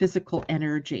in the physical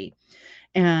energy.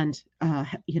 And,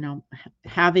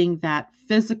 having that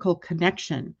physical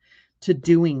connection to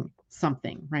doing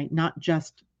something, right? Not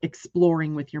just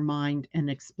exploring with your mind and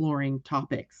exploring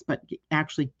topics, but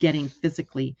actually getting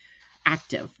physically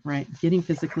active, right? Getting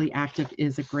physically active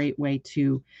is a great way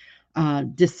to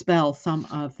dispel some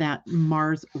of that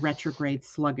Mars retrograde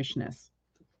sluggishness.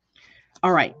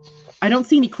 All right. I don't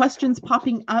see any questions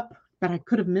popping up, but I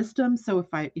could have missed them. So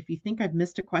if you think I've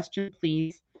missed a question,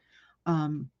 please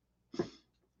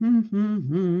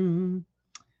Leslie,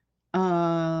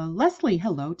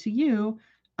 hello to you.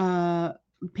 Uh,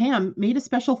 Pam made a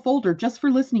special folder just for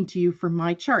listening to you for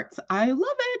my charts. I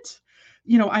love it.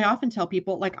 I often tell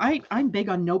people like I'm big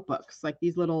on notebooks, like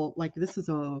these little like this is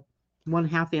a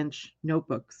 1/2 inch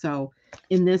notebook. So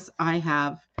in this I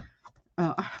have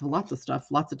lots of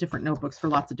stuff, lots of different notebooks for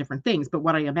lots of different things. But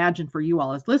what I imagine for you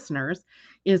all as listeners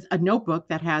is a notebook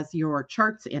that has your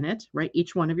charts in it, right?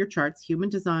 Each one of your charts, human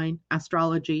design,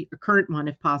 astrology, a current one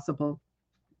if possible,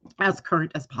 as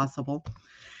current as possible.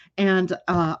 And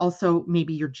also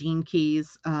maybe your gene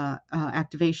keys,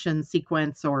 activation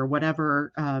sequence, or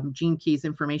whatever gene keys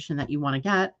information that you want to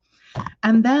get.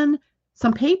 And then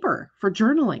some paper for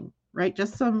journaling, right?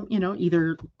 Just some,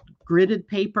 either gridded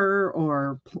paper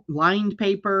or lined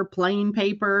paper, plain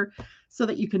paper, so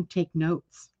that you can take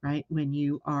notes, right, when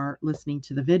you are listening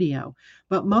to the video.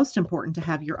 But most important to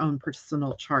have your own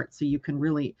personal chart so you can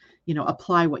really,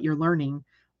 apply what you're learning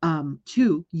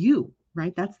to you,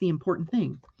 right? That's the important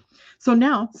thing. So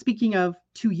now, speaking of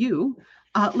to you,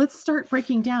 let's start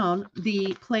breaking down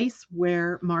the place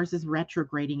where Mars is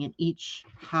retrograding in each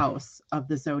house of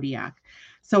the zodiac.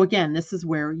 So again, this is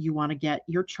where you want to get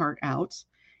your chart out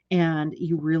and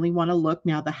you really want to look.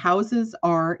 Now, the houses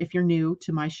are, if you're new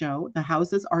to my show, the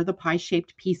houses are the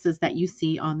pie-shaped pieces that you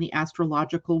see on the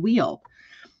astrological wheel.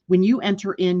 When you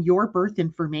enter in your birth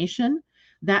information,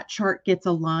 that chart gets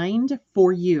aligned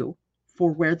for you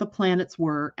for where the planets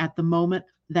were at the moment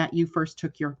that you first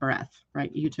took your breath,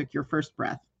 right? You took your first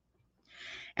breath.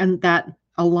 And that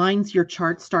aligns your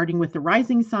chart starting with the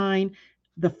rising sign,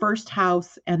 the first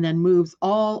house, and then moves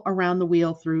all around the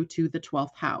wheel through to the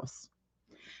 12th house.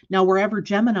 Now, wherever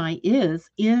Gemini is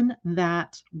in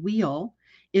that wheel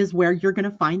is where you're going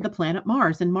to find the planet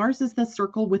Mars. And Mars is the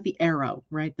circle with the arrow,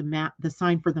 right? The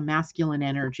sign for the masculine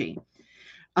energy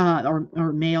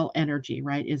or male energy,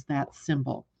 right? Is that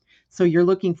symbol. So you're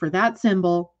looking for that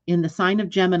symbol in the sign of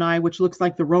Gemini, which looks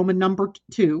like the Roman number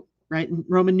 2, right?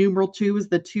 Roman numeral 2 is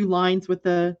the 2 lines with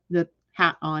the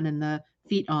hat on and the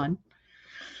feet on.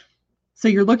 So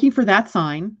you're looking for that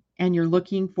sign and you're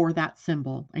looking for that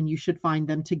symbol, and you should find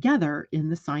them together in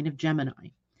the sign of Gemini.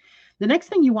 The next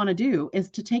thing you want to do is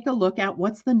to take a look at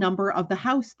what's the number of the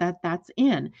house that's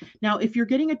in. Now, if you're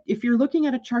looking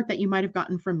at a chart that you might have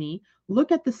gotten from me,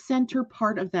 look at the center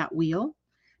part of that wheel,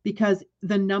 because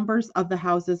the numbers of the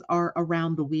houses are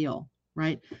around the wheel,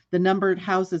 right? The numbered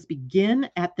houses begin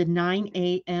at the 9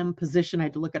 a.m. position. I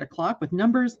had to look at a clock with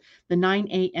numbers. The 9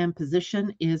 a.m.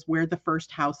 position is where the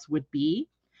first house would be.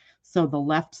 So the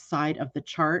left side of the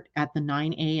chart at the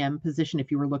 9 a.m. position,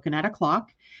 if you were looking at a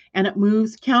clock, and it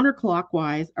moves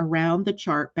counterclockwise around the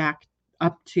chart back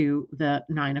up to the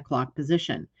 9 o'clock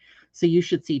position. So you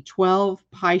should see 12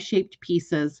 pie-shaped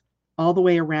pieces all the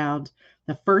way around.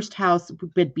 The first house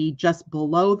would be just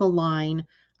below the line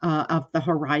of the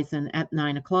horizon at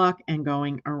 9 o'clock and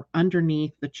going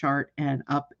underneath the chart and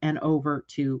up and over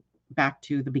to back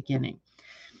to the beginning.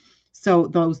 So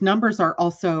those numbers are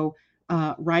also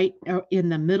right in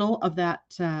the middle of that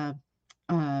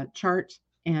chart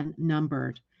and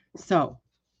numbered. So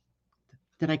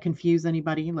did I confuse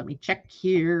anybody? Let me check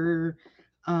here.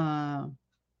 Yeah,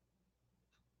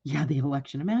 the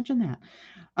election. Imagine that.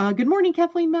 Good morning,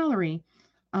 Kathleen Mallory.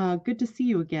 Good to see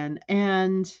you again.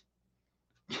 And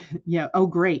yeah, oh,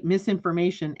 great.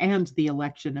 Misinformation and the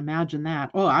election. Imagine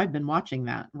that. Oh, I've been watching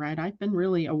that, right? I've been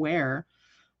really aware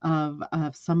of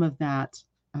some of that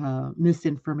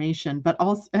misinformation, but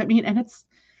also, I mean, and it's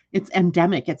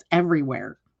endemic. It's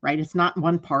everywhere, right? It's not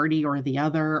one party or the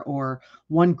other or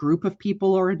one group of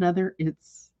people or another.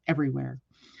 It's everywhere.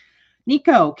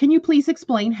 Nico, can you please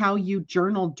explain how you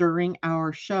journal during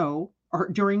our show or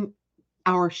during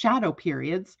our shadow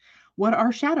periods? What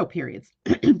are shadow periods?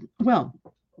 Well,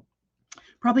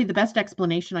 probably the best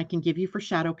explanation I can give you for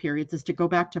shadow periods is to go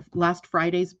back to last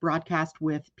Friday's broadcast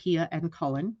with Pia and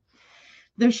Cullen.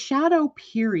 The shadow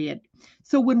period.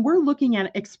 So when we're looking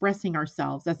at expressing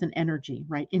ourselves as an energy,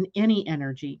 right? In any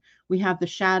energy, we have the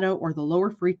shadow or the lower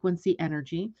frequency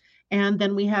energy. And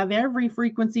then we have every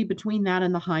frequency between that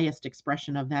and the highest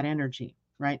expression of that energy,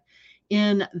 right?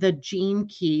 In the gene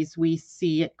keys, we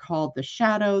see it called the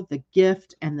shadow, the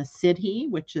gift, and the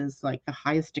siddhi, which is like the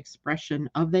highest expression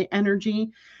of the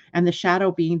energy, and the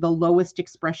shadow being the lowest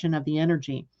expression of the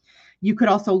energy. You could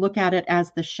also look at it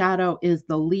as the shadow is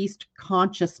the least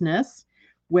consciousness,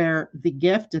 where the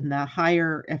gift and the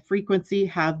higher frequency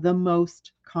have the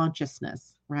most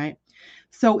consciousness, right?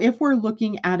 So if we're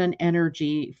looking at an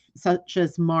energy such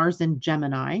as Mars and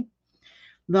Gemini,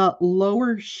 the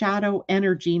lower shadow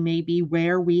energy may be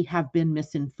where we have been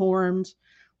misinformed,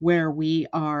 where we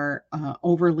are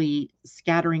overly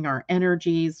scattering our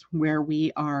energies, where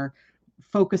we are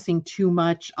focusing too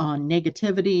much on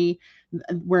negativity,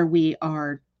 where we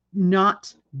are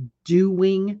not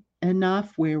doing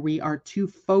enough, where we are too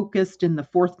focused in the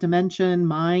fourth dimension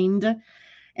mind,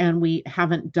 and we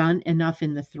haven't done enough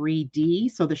in the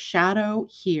 3D. So the shadow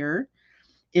here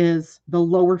is the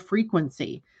lower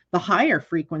frequency. The higher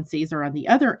frequencies are on the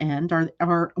other end,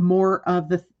 are more of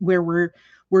the where we're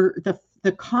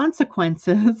the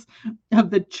consequences of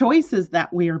the choices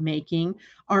that we are making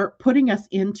are putting us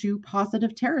into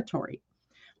positive territory.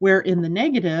 Where in the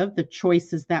negative, the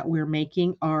choices that we're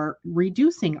making are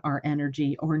reducing our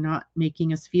energy or not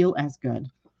making us feel as good.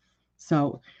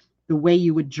 So the way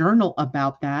you would journal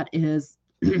about that is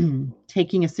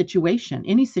taking a situation,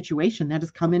 any situation that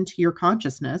has come into your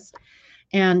consciousness,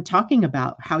 and talking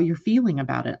about how you're feeling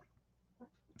about it.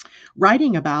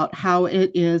 Writing about how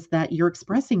it is that you're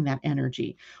expressing that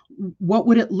energy. What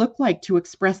would it look like to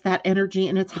express that energy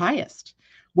in its highest?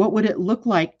 What would it look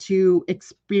like to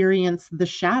experience the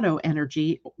shadow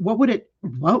energy? What would it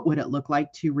look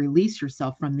like to release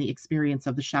yourself from the experience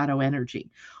of the shadow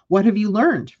energy? What have you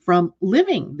learned from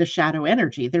living the shadow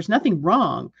energy? There's nothing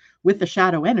wrong with the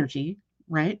shadow energy,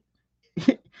 right?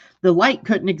 The light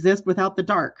couldn't exist without the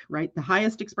dark, right? The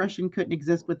highest expression couldn't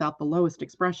exist without the lowest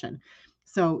expression.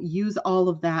 So use all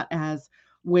of that as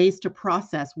ways to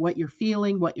process what you're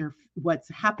feeling, what's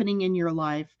happening in your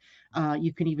life.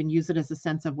 You can even use it as a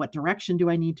sense of what direction do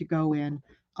I need to go in,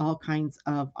 all kinds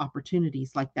of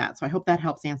opportunities like that. So I hope that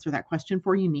helps answer that question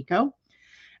for you, Nico.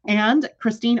 And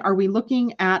Christine, are we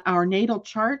looking at our natal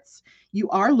charts? You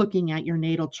are looking at your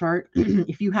natal chart.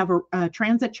 If you have a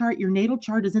transit chart, your natal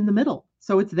chart is in the middle,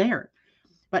 so it's there.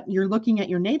 But you're looking at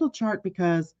your natal chart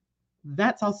because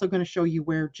that's also going to show you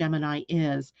where Gemini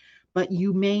is. But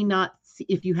you may not see,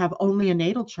 if you have only a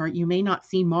natal chart, you may not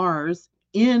see Mars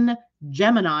in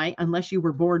Gemini unless you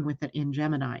were born with it in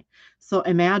Gemini. So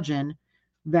imagine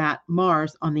that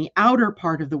Mars on the outer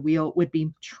part of the wheel would be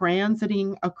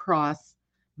transiting across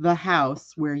the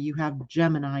house where you have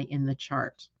Gemini in the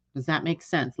chart. Does that make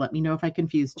sense? Let me know if I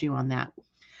confused you on that.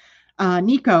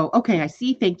 Nico, okay, I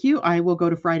see. Thank you. I will go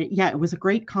to Friday. Yeah, it was a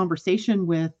great conversation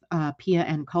with Pia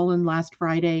and Cullen last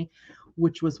Friday,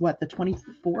 which was what, the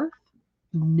 24th?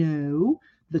 No,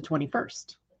 the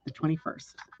 21st. The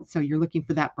 21st. So you're looking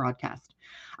for that broadcast.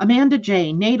 Amanda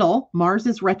J. Natal, Mars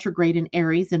is retrograde in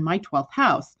Aries in my 12th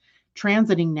house.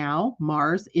 Transiting now,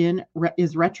 Mars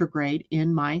is retrograde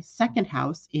in my second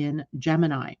house in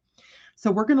Gemini. So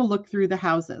we're going to look through the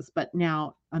houses. But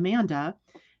now, Amanda,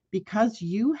 because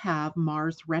you have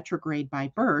Mars retrograde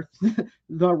by birth,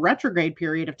 the retrograde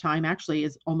period of time actually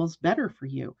is almost better for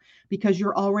you because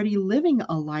you're already living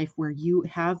a life where you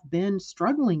have been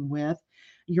struggling with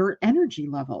your energy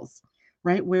levels,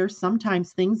 right? Where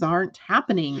sometimes things aren't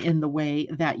happening in the way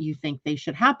that you think they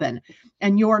should happen.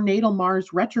 And your natal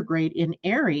Mars retrograde in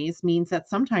Aries means that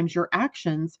sometimes your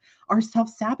actions are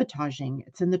self-sabotaging.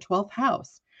 It's in the 12th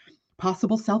house.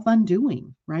 Possible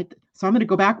self-undoing, right? So I'm going to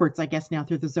go backwards, I guess, now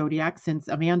through the zodiac since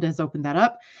Amanda has opened that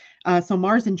up. So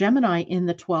Mars and Gemini in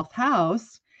the 12th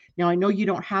house. Now, I know you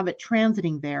don't have it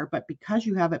transiting there, but because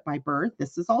you have it by birth,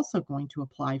 this is also going to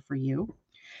apply for you.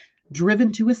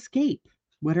 Driven to escape.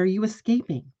 What are you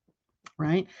escaping,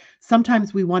 right?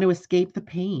 Sometimes we want to escape the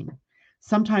pain.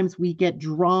 Sometimes we get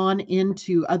drawn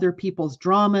into other people's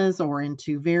dramas or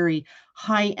into very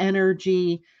high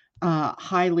energy,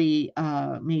 highly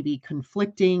maybe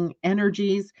conflicting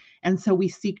energies. And so we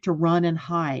seek to run and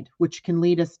hide, which can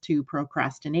lead us to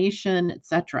procrastination,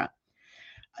 etc.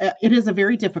 It is a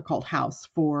very difficult house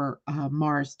for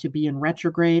Mars to be in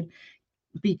retrograde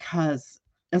because,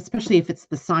 especially if it's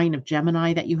the sign of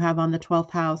Gemini that you have on the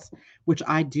 12th house, which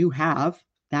I do have,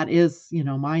 that is,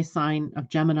 my sign of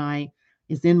Gemini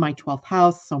is in my 12th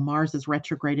house. So Mars is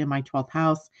retrograde in my 12th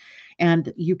house.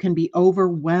 And you can be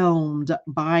overwhelmed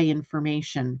by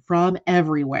information from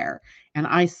everywhere. And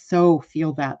I so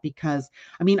feel that because,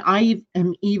 I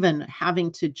am even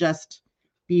having to just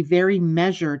be very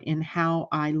measured in how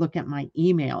I look at my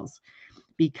emails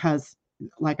because,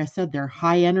 like I said, they're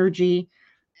high energy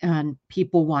and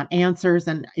people want answers.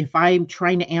 And if I'm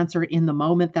trying to answer it in the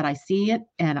moment that I see it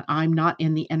and I'm not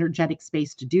in the energetic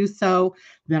space to do so,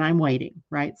 then I'm waiting,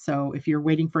 right? So if you're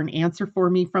waiting for an answer for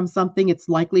me from something, it's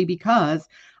likely because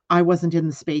I wasn't in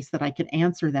the space that I could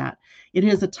answer that. It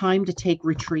is a time to take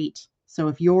retreat. So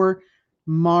if your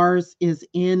Mars is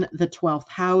in the 12th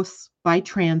house by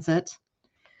transit,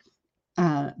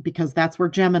 because that's where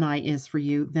Gemini is for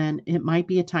you, then it might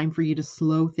be a time for you to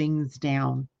slow things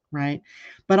down, right?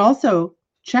 But also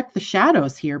check the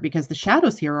shadows here because the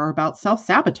shadows here are about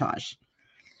self-sabotage.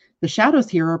 The shadows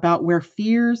here are about where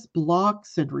fears,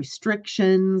 blocks, and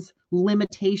restrictions,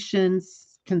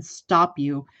 limitations can stop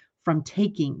you from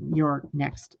taking your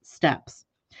next steps.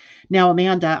 Now,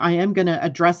 Amanda, I am going to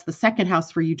address the second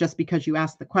house for you just because you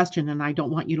asked the question, and I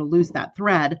don't want you to lose that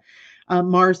thread.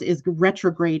 Mars is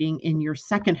retrograding in your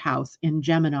second house in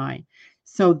Gemini.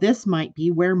 So this might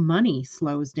be where money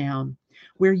slows down,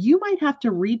 where you might have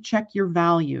to recheck your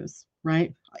values,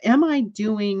 right? Am I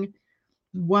doing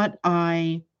what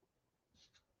am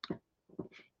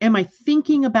I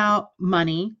thinking about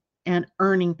money and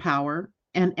earning power?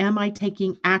 And am I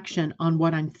taking action on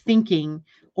what I'm thinking,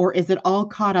 or is it all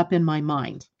caught up in my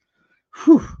mind?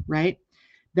 Whew, right?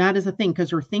 That is a thing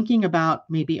because you're thinking about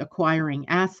maybe acquiring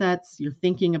assets. You're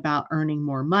thinking about earning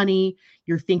more money.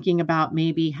 You're thinking about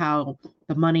maybe how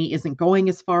the money isn't going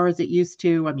as far as it used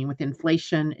to. I mean, with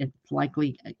inflation, it's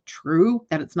likely true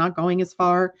that it's not going as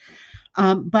far.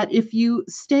 But if you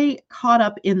stay caught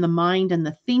up in the mind and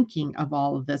the thinking of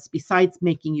all of this, besides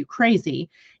making you crazy,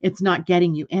 it's not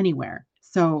getting you anywhere.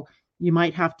 So you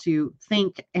might have to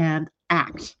think and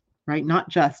act, right? Not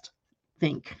just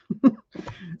think.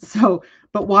 So,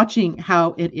 but watching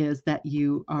how it is that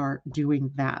you are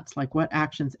doing that, like what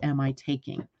actions am I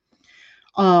taking?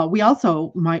 We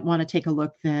also might want to take a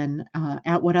look then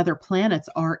at what other planets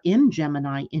are in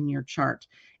Gemini in your chart.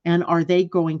 And are they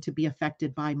going to be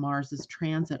affected by Mars's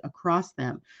transit across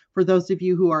them? For those of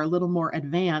you who are a little more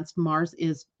advanced, Mars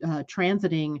is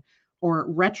transiting or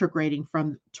retrograding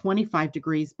from 25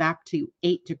 degrees back to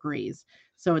 8 degrees.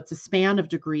 So it's a span of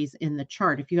degrees in the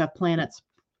chart. If you have planets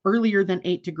earlier than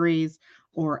 8 degrees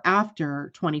or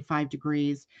after 25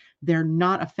 degrees, they're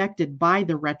not affected by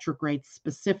the retrograde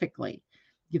specifically.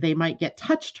 They might get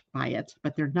touched by it,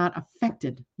 but they're not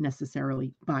affected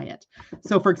necessarily by it.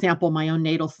 So, for example, my own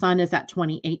natal sun is at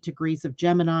 28 degrees of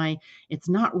Gemini. It's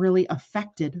not really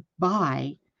affected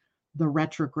by the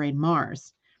retrograde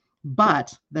Mars,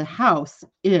 but the house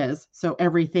is. So,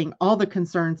 everything, all the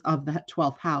concerns of the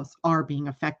 12th house are being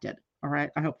affected. All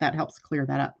right. I hope that helps clear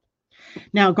that up.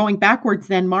 Now, going backwards,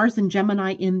 then Mars and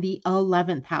Gemini in the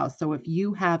 11th house. So if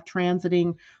you have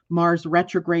transiting Mars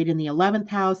retrograde in the 11th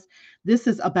house, this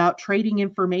is about trading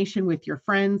information with your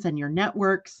friends and your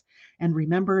networks. And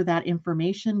remember that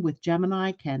information with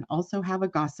Gemini can also have a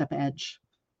gossip edge,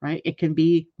 right? It can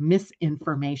be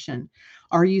misinformation.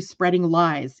 Are you spreading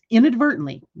lies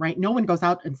inadvertently, right? No one goes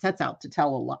out and sets out to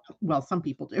tell a lie. Well, some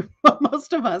people do, but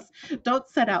most of us don't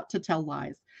set out to tell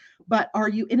lies. But are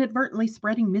you inadvertently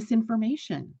spreading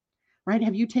misinformation, right?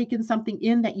 Have you taken something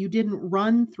in that you didn't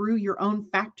run through your own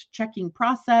fact checking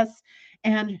process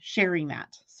and sharing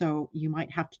that? So you might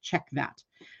have to check that.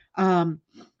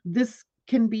 This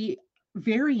can be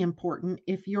very important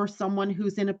if you're someone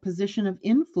who's in a position of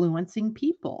influencing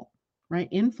people, right?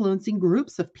 Influencing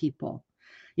groups of people.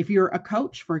 If you're a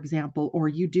coach, for example, or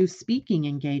you do speaking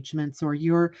engagements, or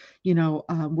you're,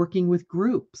 working with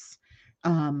groups,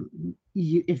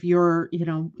 if you're,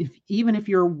 even if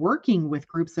you're working with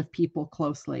groups of people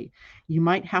closely, you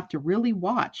might have to really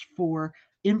watch for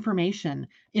information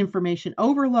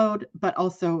overload, but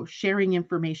also sharing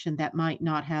information that might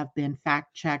not have been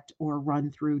fact checked or run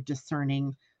through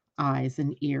discerning eyes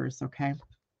and ears. Okay.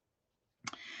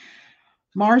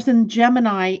 Mars and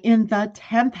Gemini in the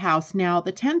 10th house. Now,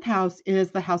 the 10th house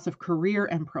is the house of career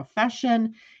and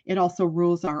profession. It also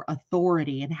rules our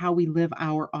authority and how we live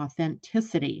our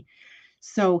authenticity.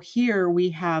 So here we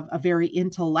have a very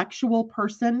intellectual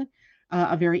person,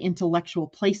 a very intellectual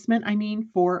placement,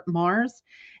 for Mars.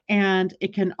 And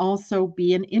it can also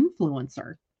be an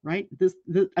influencer, right?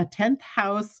 A 10th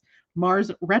house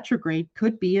Mars retrograde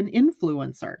could be an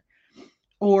influencer,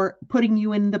 or putting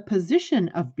you in the position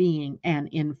of being an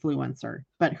influencer.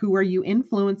 But who are you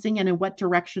influencing, and in what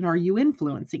direction are you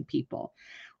influencing people,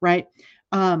 right?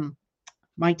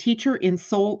 My teacher in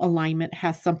soul alignment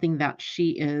has something that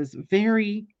she is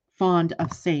very fond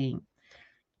of saying.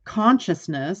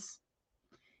 Consciousness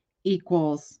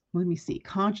equals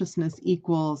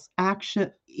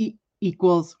action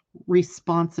equals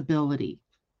responsibility,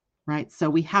 right? So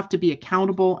we have to be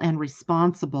accountable and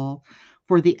responsible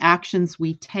for the actions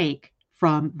we take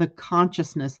from the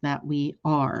consciousness that we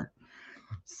are.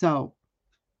 So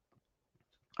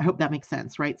I hope that makes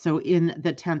sense, right? So in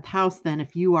the 10th house, then,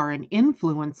 if you are an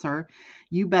influencer,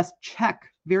 you best check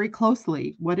very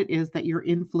closely what it is that you're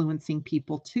influencing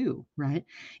people to, right?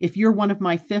 If you're one of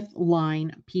my 5th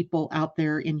line people out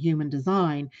there in human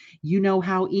design, you know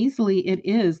how easily it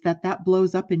is that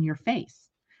blows up in your face,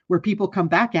 where people come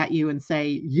back at you and say,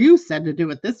 you said to do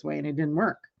it this way and it didn't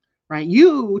work, right?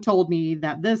 You told me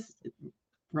that this,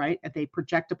 right? They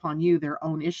project upon you their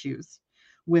own issues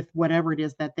with whatever it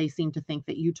is that they seem to think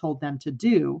that you told them to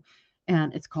do.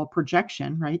 And it's called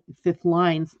projection, right? Fifth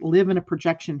lines live in a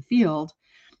projection field.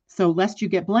 So, lest you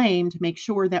get blamed, make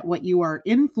sure that what you are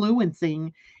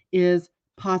influencing is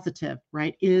positive,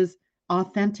 right? Is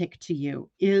authentic to you,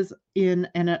 is in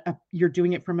and you're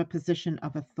doing it from a position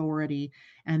of authority,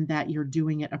 and that you're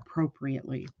doing it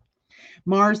appropriately.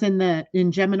 Mars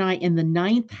in Gemini in the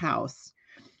ninth house.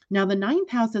 Now, the ninth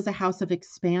house is a house of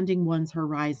expanding one's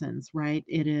horizons, right?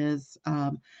 It is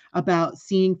about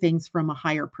seeing things from a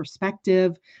higher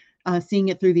perspective, seeing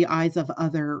it through the eyes of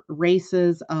other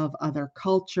races, of other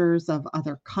cultures, of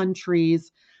other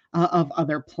countries, of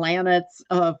other planets,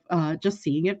 of just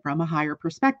seeing it from a higher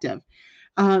perspective.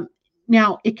 Um,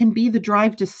 Now, it can be the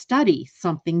drive to study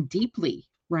something deeply,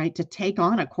 right? To take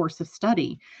on a course of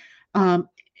study. Um,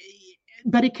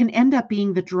 but it can end up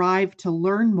being the drive to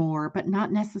learn more, but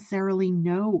not necessarily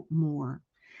know more.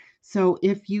 So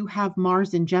if you have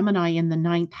Mars and Gemini in the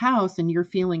ninth house and you're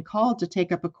feeling called to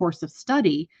take up a course of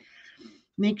study,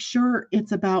 make sure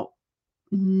it's about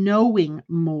knowing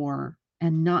more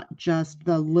and not just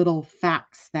the little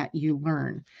facts that you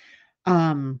learn.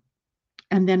 Um,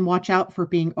 and then watch out for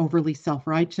being overly self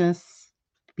righteous,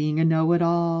 being a know it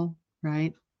all,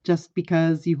 right? Just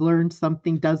because you've learned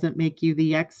something doesn't make you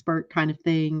the expert, kind of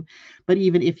thing. But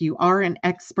even if you are an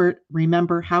expert,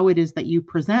 remember how it is that you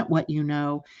present what you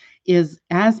know is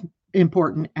as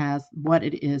important as what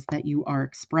it is that you are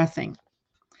expressing.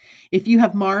 If you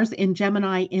have Mars in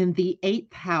Gemini in the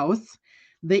eighth house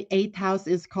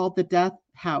is called the death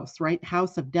house, right?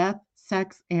 House of death,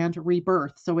 sex, and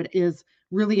rebirth. So it is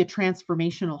really a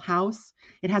transformational house.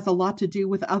 It has a lot to do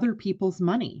with other people's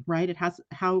money, right? It has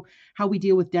how we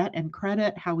deal with debt and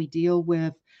credit, how we deal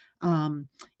with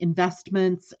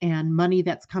investments and money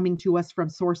that's coming to us from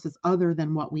sources other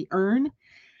than what we earn.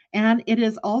 And it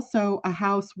is also a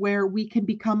house where we can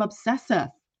become obsessive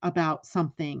about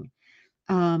something.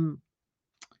 Um,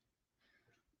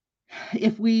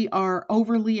 if we are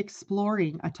overly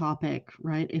exploring a topic,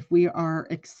 right? If we are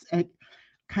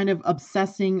kind of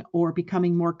obsessing or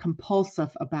becoming more compulsive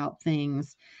about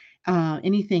things,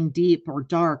 anything deep or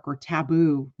dark or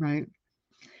taboo, right?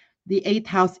 The eighth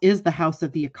house is the house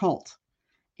of the occult.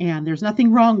 And there's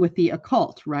nothing wrong with the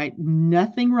occult, right?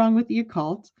 Nothing wrong with the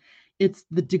occult. It's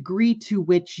the degree to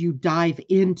which you dive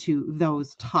into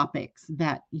those topics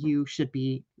that you should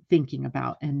be thinking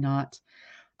about and not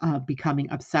becoming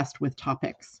obsessed with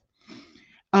topics.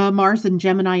 Mars and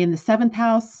Gemini in the seventh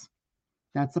house,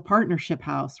 that's a partnership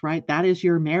house, right? That is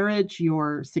your marriage,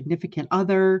 your significant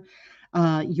other,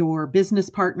 your business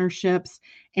partnerships.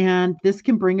 And this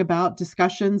can bring about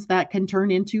discussions that can turn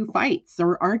into fights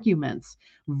or arguments,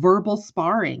 verbal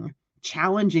sparring,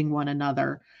 challenging one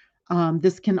another.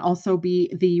 This can also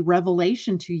be the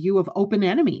revelation to you of open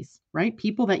enemies, right?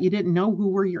 People that you didn't know who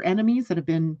were your enemies that have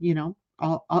been,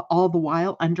 all the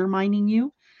while undermining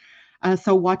you.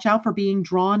 So watch out for being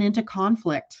drawn into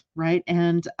conflict, right?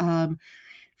 And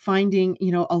finding,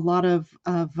 a lot of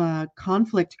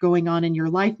conflict going on in your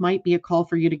life might be a call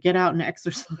for you to get out and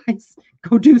exercise,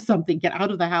 go do something, get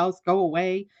out of the house, go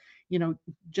away,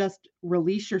 just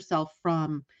release yourself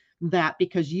from that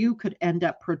because you could end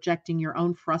up projecting your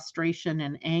own frustration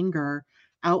and anger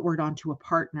outward onto a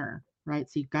partner, right?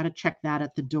 So you've got to check that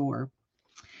at the door.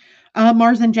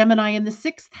 Mars and Gemini in the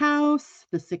sixth house.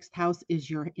 The sixth house is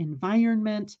your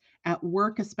environment at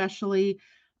work, especially.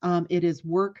 It is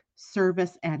work,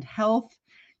 service, and health.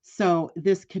 So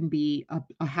this can be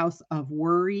a house of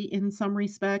worry in some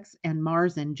respects, and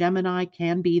Mars and Gemini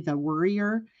can be the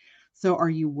worrier. So are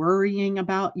you worrying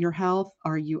about your health?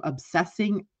 Are you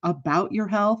obsessing about your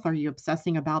health? Are you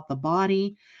obsessing about the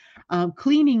body?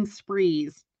 Cleaning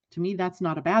sprees. To me, that's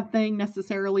not a bad thing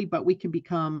necessarily, but we can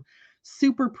become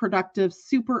super productive,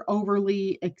 super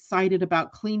overly excited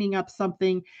about cleaning up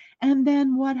something. And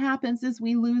then what happens is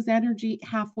we lose energy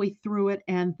halfway through it.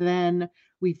 And then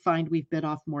we find we've bit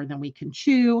off more than we can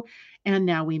chew. And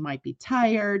now we might be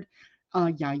tired.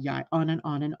 Yeah, on and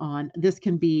on and on. This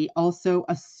can be also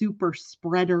a super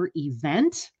spreader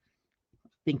event.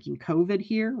 Thinking COVID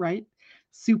here, right?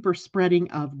 Super spreading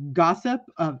of gossip,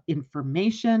 of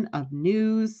information, of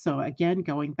news. So, again,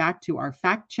 going back to our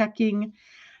fact checking,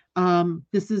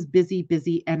 this is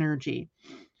busy energy.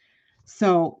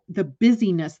 So the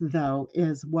busyness, though,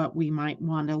 is what we might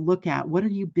want to look at. What are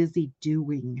you busy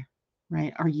doing,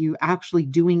 right? Are you actually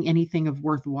doing anything of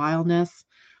worthwhileness,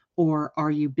 or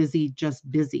are you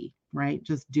just busy, right?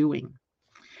 Just doing.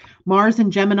 Mars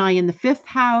and Gemini in the fifth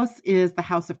house is the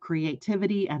house of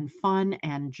creativity and fun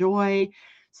and joy.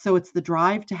 So it's the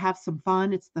drive to have some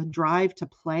fun. It's the drive to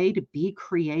play, to be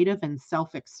creative and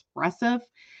self-expressive.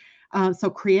 So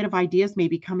creative ideas may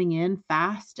be coming in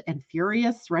fast and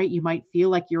furious, right? You might feel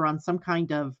like you're on some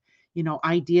kind of,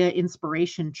 idea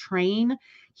inspiration train.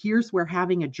 Here's where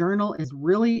having a journal is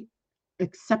really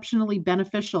exceptionally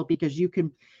beneficial, because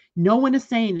no one is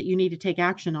saying that you need to take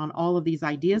action on all of these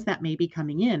ideas that may be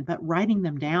coming in, but writing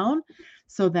them down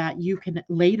so that you can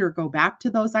later go back to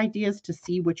those ideas to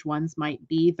see which ones might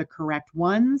be the correct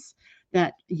ones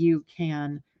that you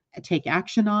can take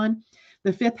action on.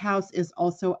 The fifth house is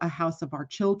also a house of our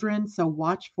children. So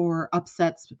watch for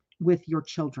upsets with your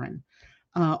children,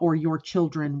 or your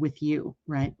children with you,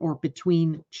 right? Or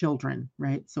between children,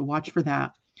 right? So watch for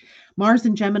that. Mars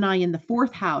and Gemini in the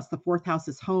fourth house. The fourth house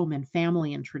is home and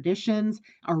family and traditions,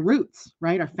 our roots,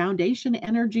 right? Our foundation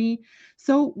energy.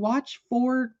 So watch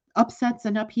for upsets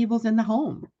and upheavals in the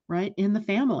home, right? In the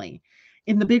family,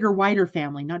 in the bigger, wider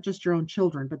family, not just your own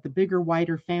children, but the bigger,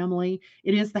 wider family.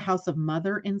 It is the house of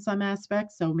mother in some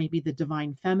aspects. So maybe the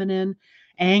divine feminine,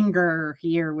 anger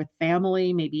here with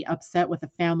family, maybe upset with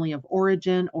a family of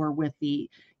origin, or with the,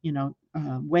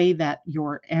 way that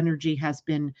your energy has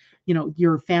been,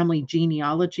 your family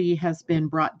genealogy has been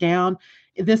brought down.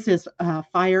 This is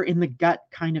fire in the gut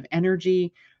kind of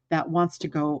energy that wants to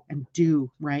go and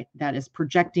do, right? That is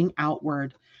projecting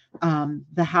outward.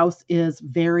 The house is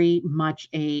very much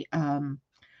a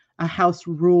house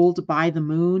ruled by the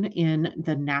moon in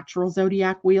the natural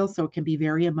zodiac wheel, so it can be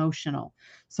very emotional.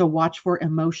 So watch for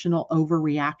emotional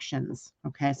overreactions,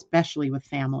 okay, especially with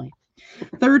family.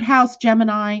 Third house,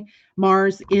 Gemini,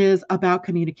 Mars is about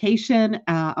communication,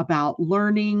 about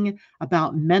learning,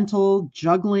 about mental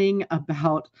juggling,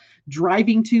 about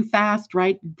driving too fast,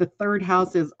 right? The third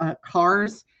house is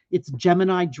cars. It's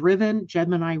Gemini driven,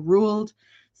 Gemini ruled.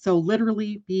 So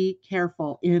literally be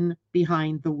careful in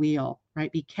behind the wheel,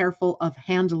 right? Be careful of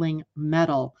handling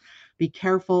metal. Be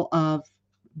careful of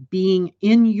being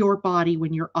in your body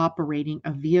when you're operating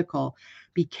a vehicle.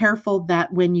 Be careful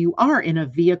that when you are in a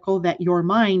vehicle, that your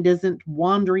mind isn't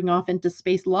wandering off into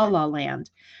space la la land.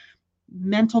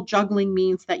 Mental juggling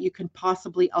means that you can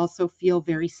possibly also feel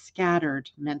very scattered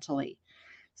mentally.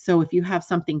 So if you have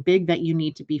something big that you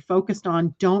need to be focused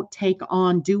on, don't take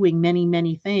on doing many,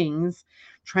 many things.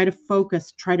 Try to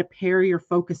focus, try to pare your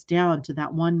focus down to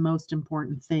that one most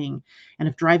important thing. And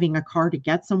if driving a car to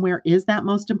get somewhere is that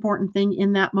most important thing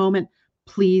in that moment,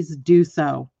 please do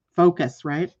so. Focus,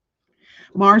 right?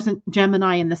 Mars and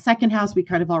Gemini in the second house, we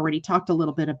kind of already talked a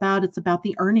little bit about. It's about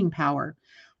the earning power,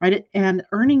 right? And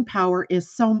earning power is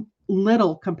so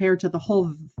little compared to the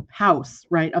whole house,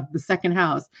 right, of the second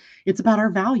house. It's about our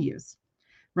values,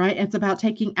 right? It's about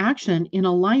taking action in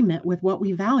alignment with what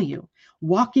we value,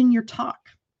 walking your talk,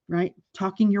 right?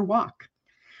 Talking your walk,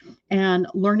 and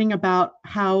learning about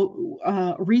how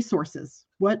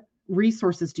what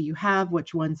resources do you have?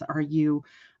 Which ones are you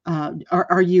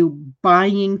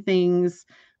buying things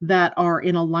that are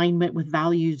in alignment with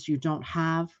values you don't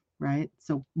have, right?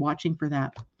 So watching for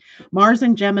that. Mars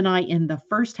and Gemini in the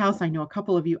first house. I know a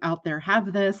couple of you out there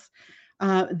have this.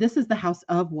 This is the house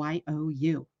of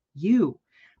YOU. You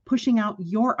pushing out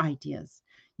your ideas,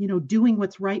 doing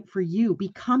what's right for you,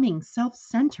 becoming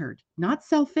self-centered, not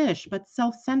selfish, but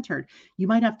self-centered. You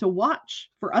might have to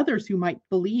watch for others who might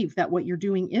believe that what you're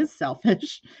doing is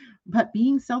selfish, but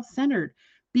being self-centered,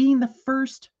 being the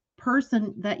first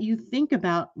person that you think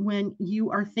about when you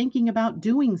are thinking about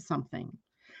doing something,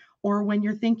 or when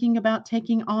you're thinking about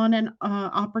taking on an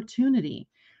opportunity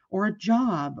or a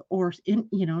job, or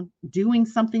doing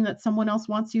something that someone else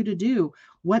wants you to do.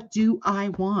 What do I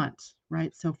want,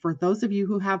 right? So for those of you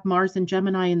who have Mars and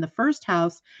Gemini in the first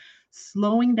house,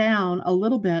 slowing down a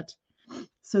little bit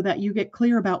so that you get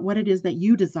clear about what it is that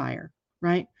you desire,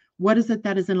 right? What is it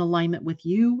that is in alignment with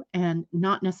you, and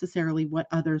not necessarily what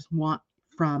others want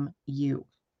from you?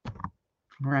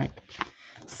 All right.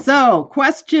 So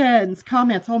questions,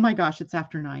 comments. Oh my gosh, it's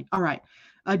after 9. All right.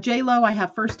 J-Lo, I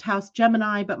have first house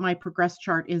Gemini, but my progress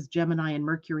chart is Gemini and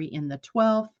Mercury in the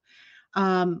 12th.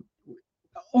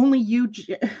 Only you,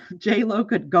 J-Lo,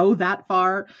 could go that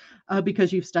far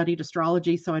because you've studied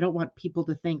astrology. So I don't want people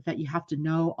to think that you have to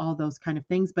know all those kind of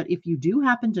things. But if you do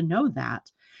happen to know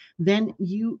that, then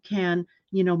you can,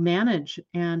 manage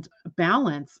and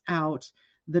balance out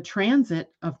the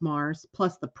transit of Mars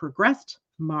plus the progressed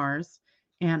Mars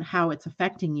and how it's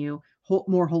affecting you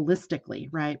more holistically,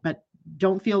 right? But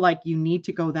don't feel like you need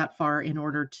to go that far in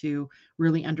order to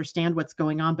really understand what's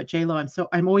going on. But J-Lo,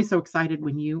 I'm always so excited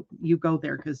when you go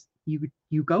there, because you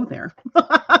go there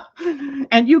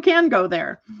and you can go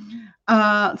there.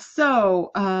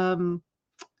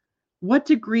 What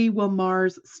degree will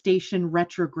Mars station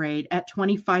retrograde? At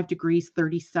 25 degrees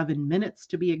 37 minutes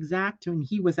to be exact. And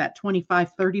he was at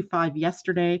 25:35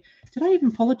 yesterday. Did I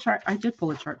even pull a chart? I did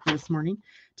pull a chart for this morning.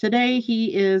 Today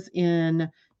he is in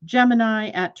Gemini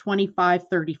at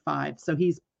 25:35. So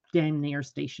he's damn near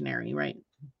stationary, right?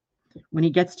 When he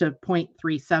gets to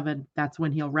 0.37, that's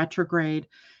when he'll retrograde.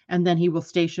 And then he will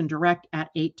station direct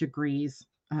at 8 degrees,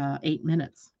 8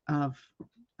 minutes of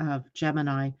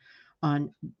Gemini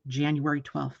on January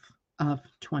 12th of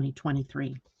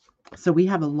 2023. So we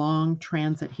have a long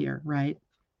transit here, right?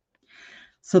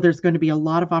 So there's going to be a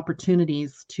lot of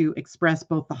opportunities to express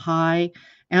both the high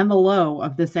and the low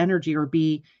of this energy, or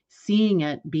be seeing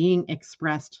it being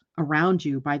expressed around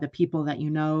you by the people that you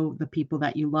know, the people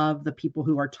that you love, the people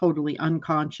who are totally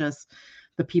unconscious,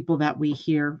 the people that we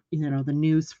hear, the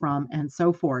news from, and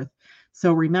so forth.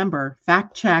 So remember,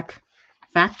 fact check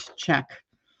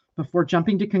before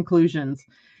jumping to conclusions.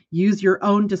 Use your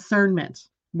own discernment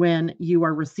when you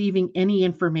are receiving any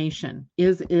information.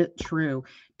 Is it true?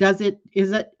 Does it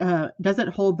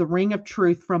hold the ring of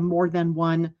truth from more than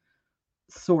one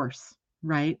source,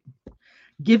 right?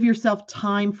 Give yourself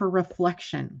time for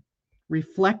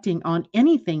reflecting on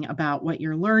anything about what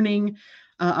you're learning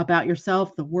about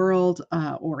yourself, the world,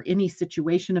 or any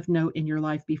situation of note in your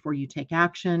life before you take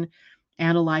action.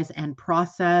 Analyze and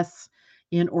process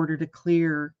in order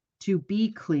to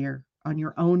be clear on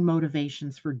your own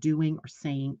motivations for doing or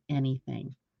saying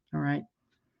anything. All right.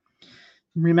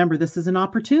 Remember, this is an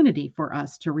opportunity for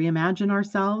us to reimagine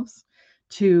ourselves,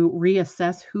 to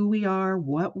reassess who we are,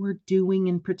 what we're doing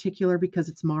in particular, because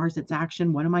it's Mars, it's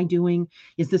action. What am I doing?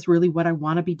 Is this really what I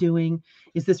want to be doing?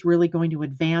 Is this really going to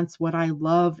advance what I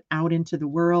love out into the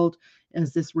world?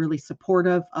 Is this really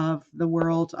supportive of the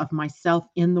world, of myself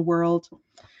in the world?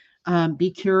 Be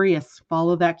curious,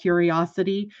 follow that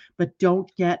curiosity, but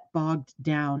don't get bogged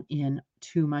down in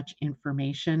too much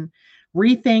information.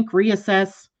 Rethink,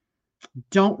 reassess.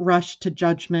 Don't rush to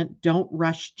judgment. Don't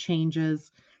rush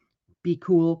changes. Be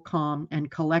cool, calm, and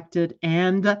collected.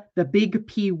 And the big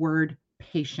P word,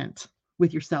 patient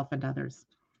with yourself and others.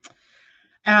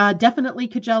 Definitely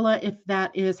Kajella, if that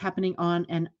is happening on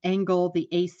an angle, the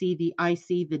AC, the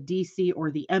IC, the DC, or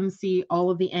the MC,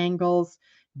 all of the angles,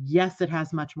 yes, it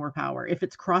has much more power. If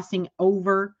it's crossing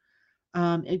over,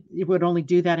 it would only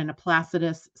do that in a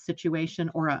Placidus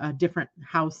situation or a different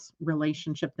house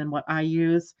relationship than what I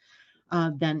use.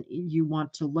 Then you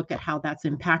want to look at how that's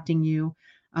impacting you.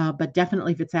 But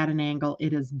definitely, if it's at an angle,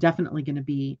 it is definitely going to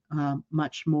be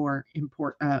much more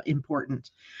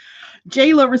important.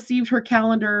 Jayla received her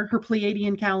calendar, her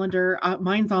Pleiadian calendar.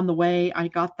 Mine's on the way. I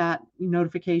got that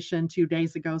notification 2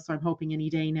 days ago, so I'm hoping any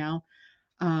day now.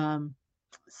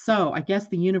 So I guess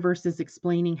the universe is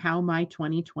explaining how my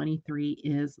 2023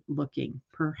 is looking.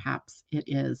 Perhaps it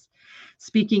is.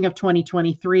 Speaking of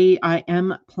 2023, I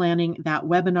am planning that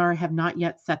webinar. I have not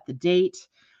yet set the date.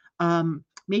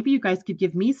 Maybe you guys could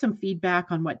give me some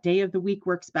feedback on what day of the week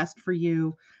works best for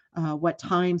you, what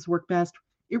times work best.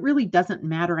 It really doesn't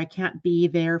matter. I can't be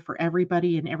there for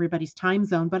everybody in everybody's time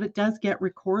zone, but it does get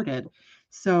recorded.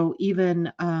 So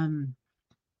even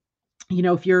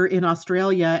if you're in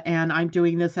Australia and I'm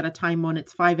doing this at a time when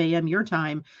it's 5 a.m. your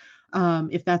time,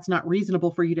 if that's not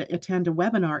reasonable for you to attend a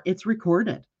webinar, it's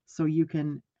recorded. So you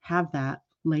can have that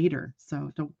later.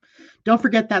 So don't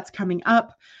forget that's coming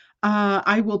up.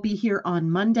 I will be here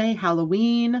on Monday,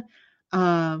 Halloween.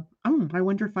 I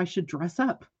wonder if I should dress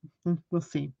up. We'll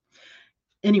see.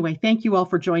 Anyway, thank you all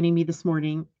for joining me this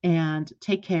morning, and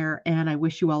take care. And I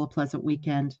wish you all a pleasant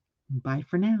weekend. Bye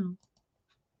for now.